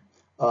man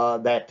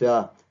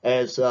that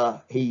as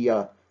he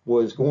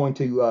was going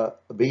to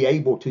be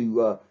able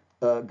to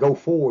go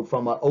forward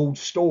from an old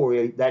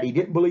story that he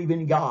didn't believe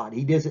in God.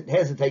 He doesn't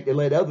hesitate to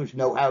let others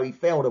know how he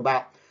felt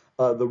about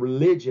the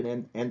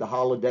religion and the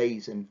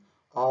holidays and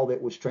all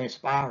that was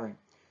transpiring.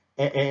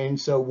 And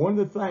so one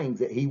of the things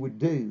that he would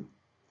do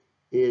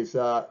is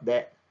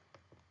that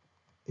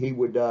he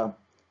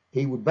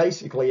would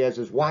basically, as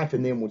his wife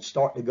and them would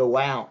start to go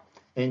out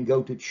and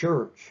go to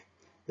church,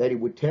 that he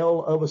would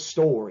tell of a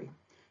story.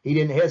 He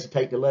didn't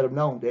hesitate to let them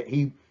know that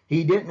he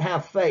didn't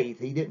have faith.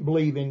 He didn't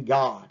believe in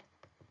God.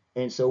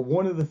 And so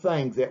one of the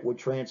things that would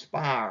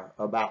transpire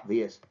about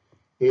this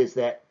is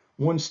that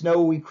one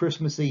snowy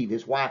Christmas Eve,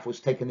 his wife was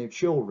taking their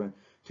children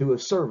to a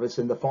service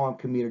in the farm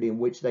community in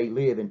which they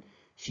live, and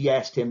she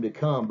asked him to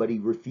come, but he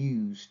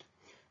refused,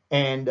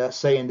 and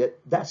saying that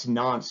that's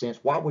nonsense.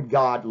 Why would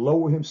God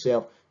lower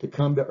himself to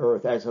come to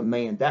earth as a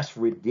man? That's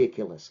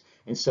ridiculous.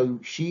 And so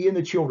she and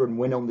the children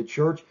went on to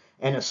church,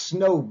 and a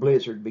snow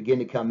blizzard began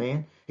to come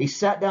in. He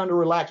sat down to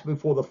relax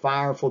before the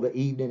fire for the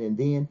evening, and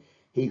then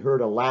he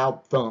heard a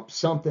loud thump.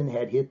 Something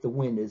had hit the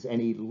windows, and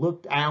he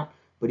looked out,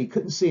 but he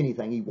couldn't see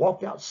anything. He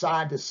walked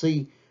outside to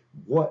see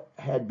what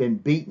had been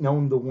beaten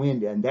on the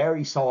window, and there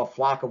he saw a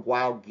flock of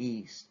wild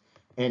geese,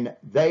 and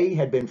they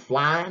had been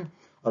flying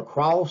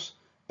across,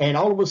 and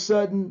all of a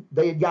sudden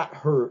they had got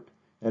hurt,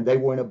 and they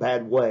were in a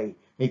bad way.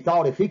 And he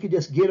thought if he could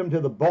just get them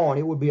to the barn,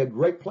 it would be a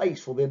great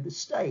place for them to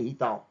stay. He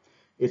thought,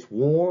 it's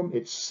warm,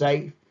 it's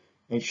safe,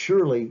 and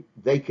surely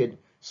they could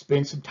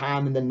spend some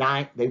time in the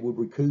night. They would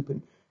recoup.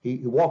 And he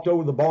walked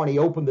over to the barn. He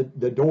opened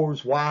the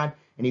doors wide,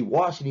 and he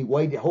watched and he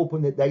waited,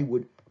 hoping that they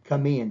would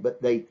come in.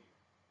 But they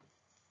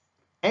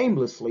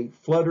aimlessly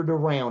fluttered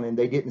around, and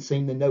they didn't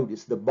seem to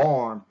notice the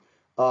barn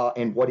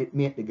and what it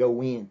meant to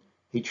go in.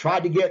 He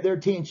tried to get their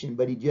attention,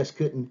 but he just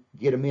couldn't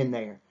get them in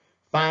there.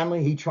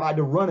 Finally, he tried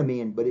to run them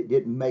in, but it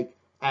didn't make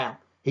out.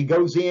 He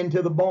goes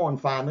into the barn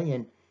finally,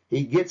 and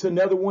he gets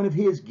another one of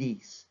his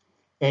geese,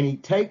 and he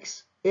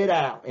takes it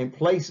out and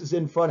places it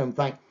in front of him,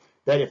 think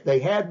that if they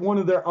had one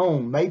of their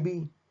own,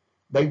 maybe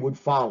they would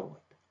follow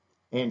it.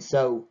 And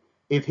so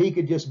if he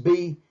could just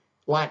be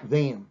like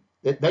them,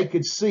 that they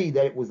could see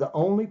that it was the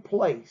only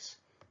place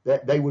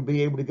that they would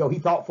be able to go. He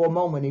thought for a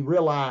moment, he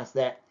realized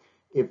that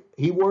if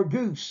he were a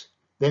goose,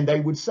 then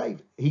they would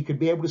save, he could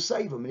be able to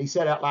save them. And he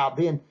said out loud,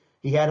 then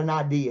he had an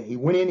idea. He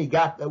went in, he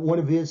got one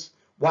of his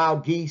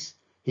wild geese,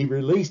 he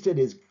released it,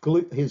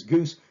 his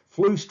goose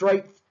flew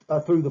straight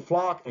through the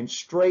flock and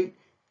straight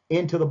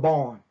into the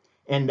barn.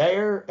 And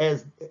there,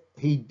 as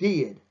he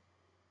did,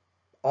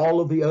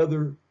 all of the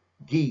other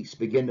geese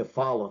began to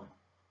follow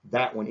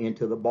that one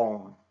into the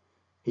barn.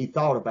 He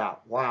thought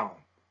about, wow,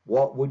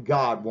 what would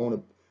God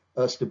want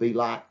us to be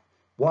like?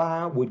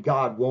 Why would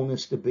God want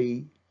us to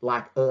be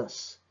like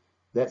us?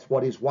 That's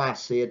what his wife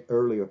said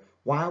earlier.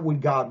 Why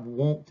would God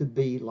want to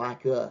be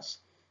like us?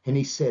 And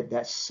he said,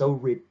 that's so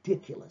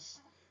ridiculous.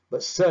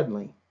 But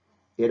suddenly,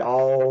 it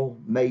all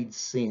made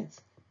sense.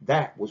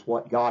 That was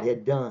what God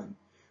had done.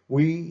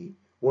 We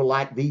were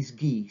like these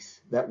geese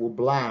that were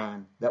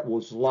blind, that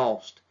was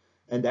lost,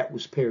 and that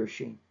was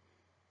perishing.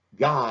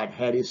 God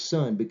had his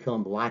son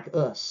become like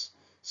us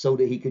so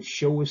that he could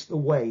show us the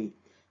way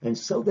and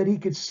so that he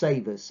could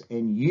save us.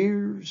 And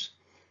years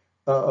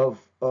of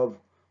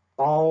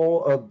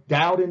all of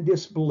doubt and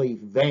disbelief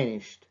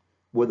vanished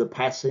with the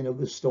passing of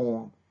the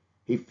storm.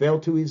 He fell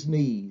to his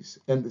knees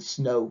in the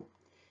snow,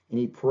 and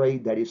he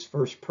prayed that his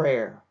first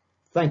prayer,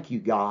 thank you,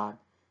 God,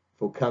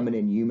 for coming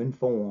in human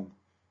form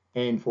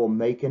and for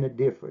making a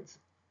difference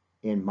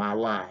in my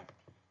life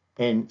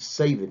and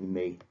saving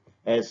me.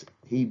 As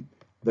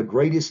the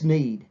greatest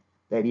need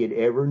that he had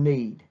ever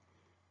need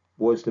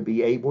was to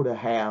be able to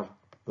have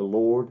the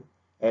Lord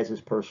as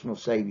his personal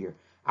Savior.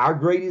 Our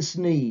greatest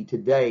need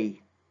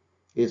today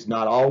is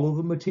not all of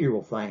the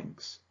material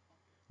things,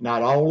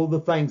 not all of the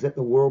things that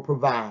the world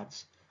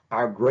provides.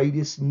 Our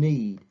greatest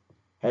need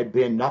had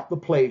been not the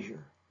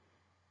pleasure,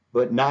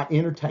 but not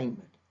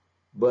entertainment,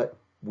 but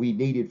we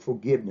needed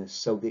forgiveness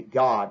so that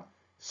God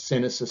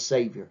sent us a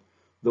Savior.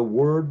 The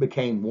Word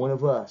became one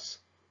of us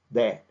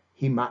that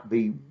he might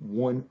be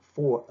one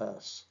for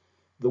us.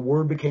 The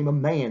Word became a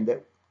man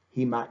that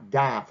he might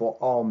die for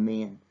all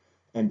men.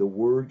 And the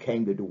Word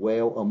came to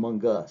dwell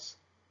among us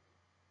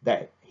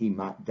that he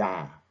might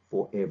die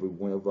for every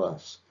one of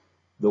us.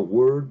 The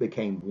Word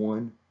became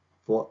one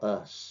for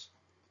us.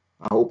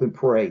 I hope and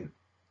pray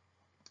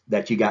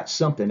that you got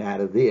something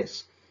out of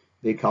this,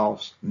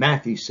 because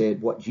Matthew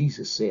said what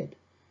Jesus said.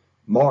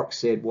 Mark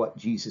said what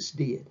Jesus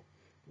did.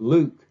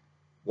 Luke,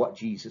 what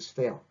Jesus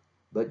felt.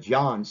 But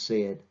John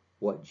said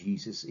what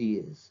Jesus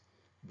is,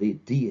 the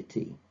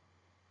deity.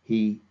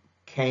 He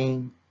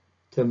came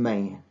to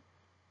man.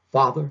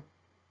 Father,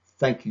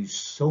 thank you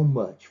so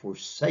much for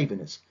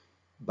saving us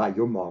by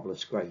your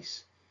marvelous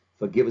grace.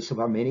 Forgive us of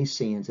our many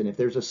sins. And if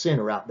there's a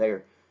sinner out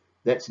there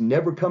that's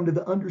never come to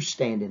the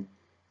understanding,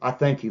 I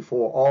thank you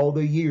for all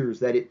the years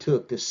that it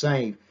took to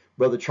save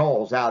Brother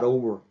Charles out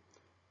over,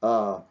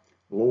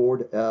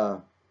 Lord,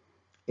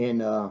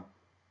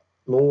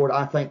 Lord,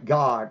 I thank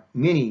God,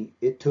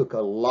 it took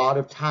a lot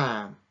of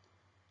time.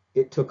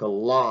 It took a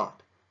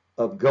lot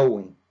of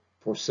going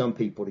for some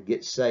people to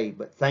get saved.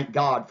 But thank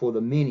God for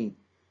the many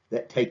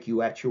that take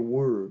you at your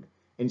word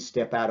and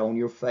step out on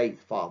your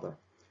faith, Father.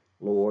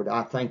 Lord,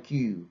 I thank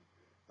you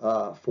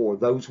for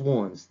those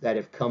ones that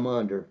have come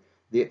under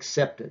the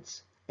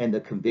acceptance and the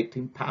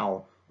convicting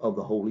power of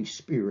the Holy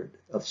Spirit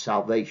of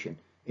salvation.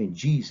 In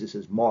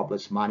Jesus'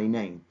 marvelous, mighty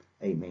name,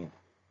 amen.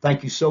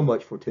 Thank you so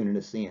much for tuning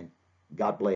us in. God bless.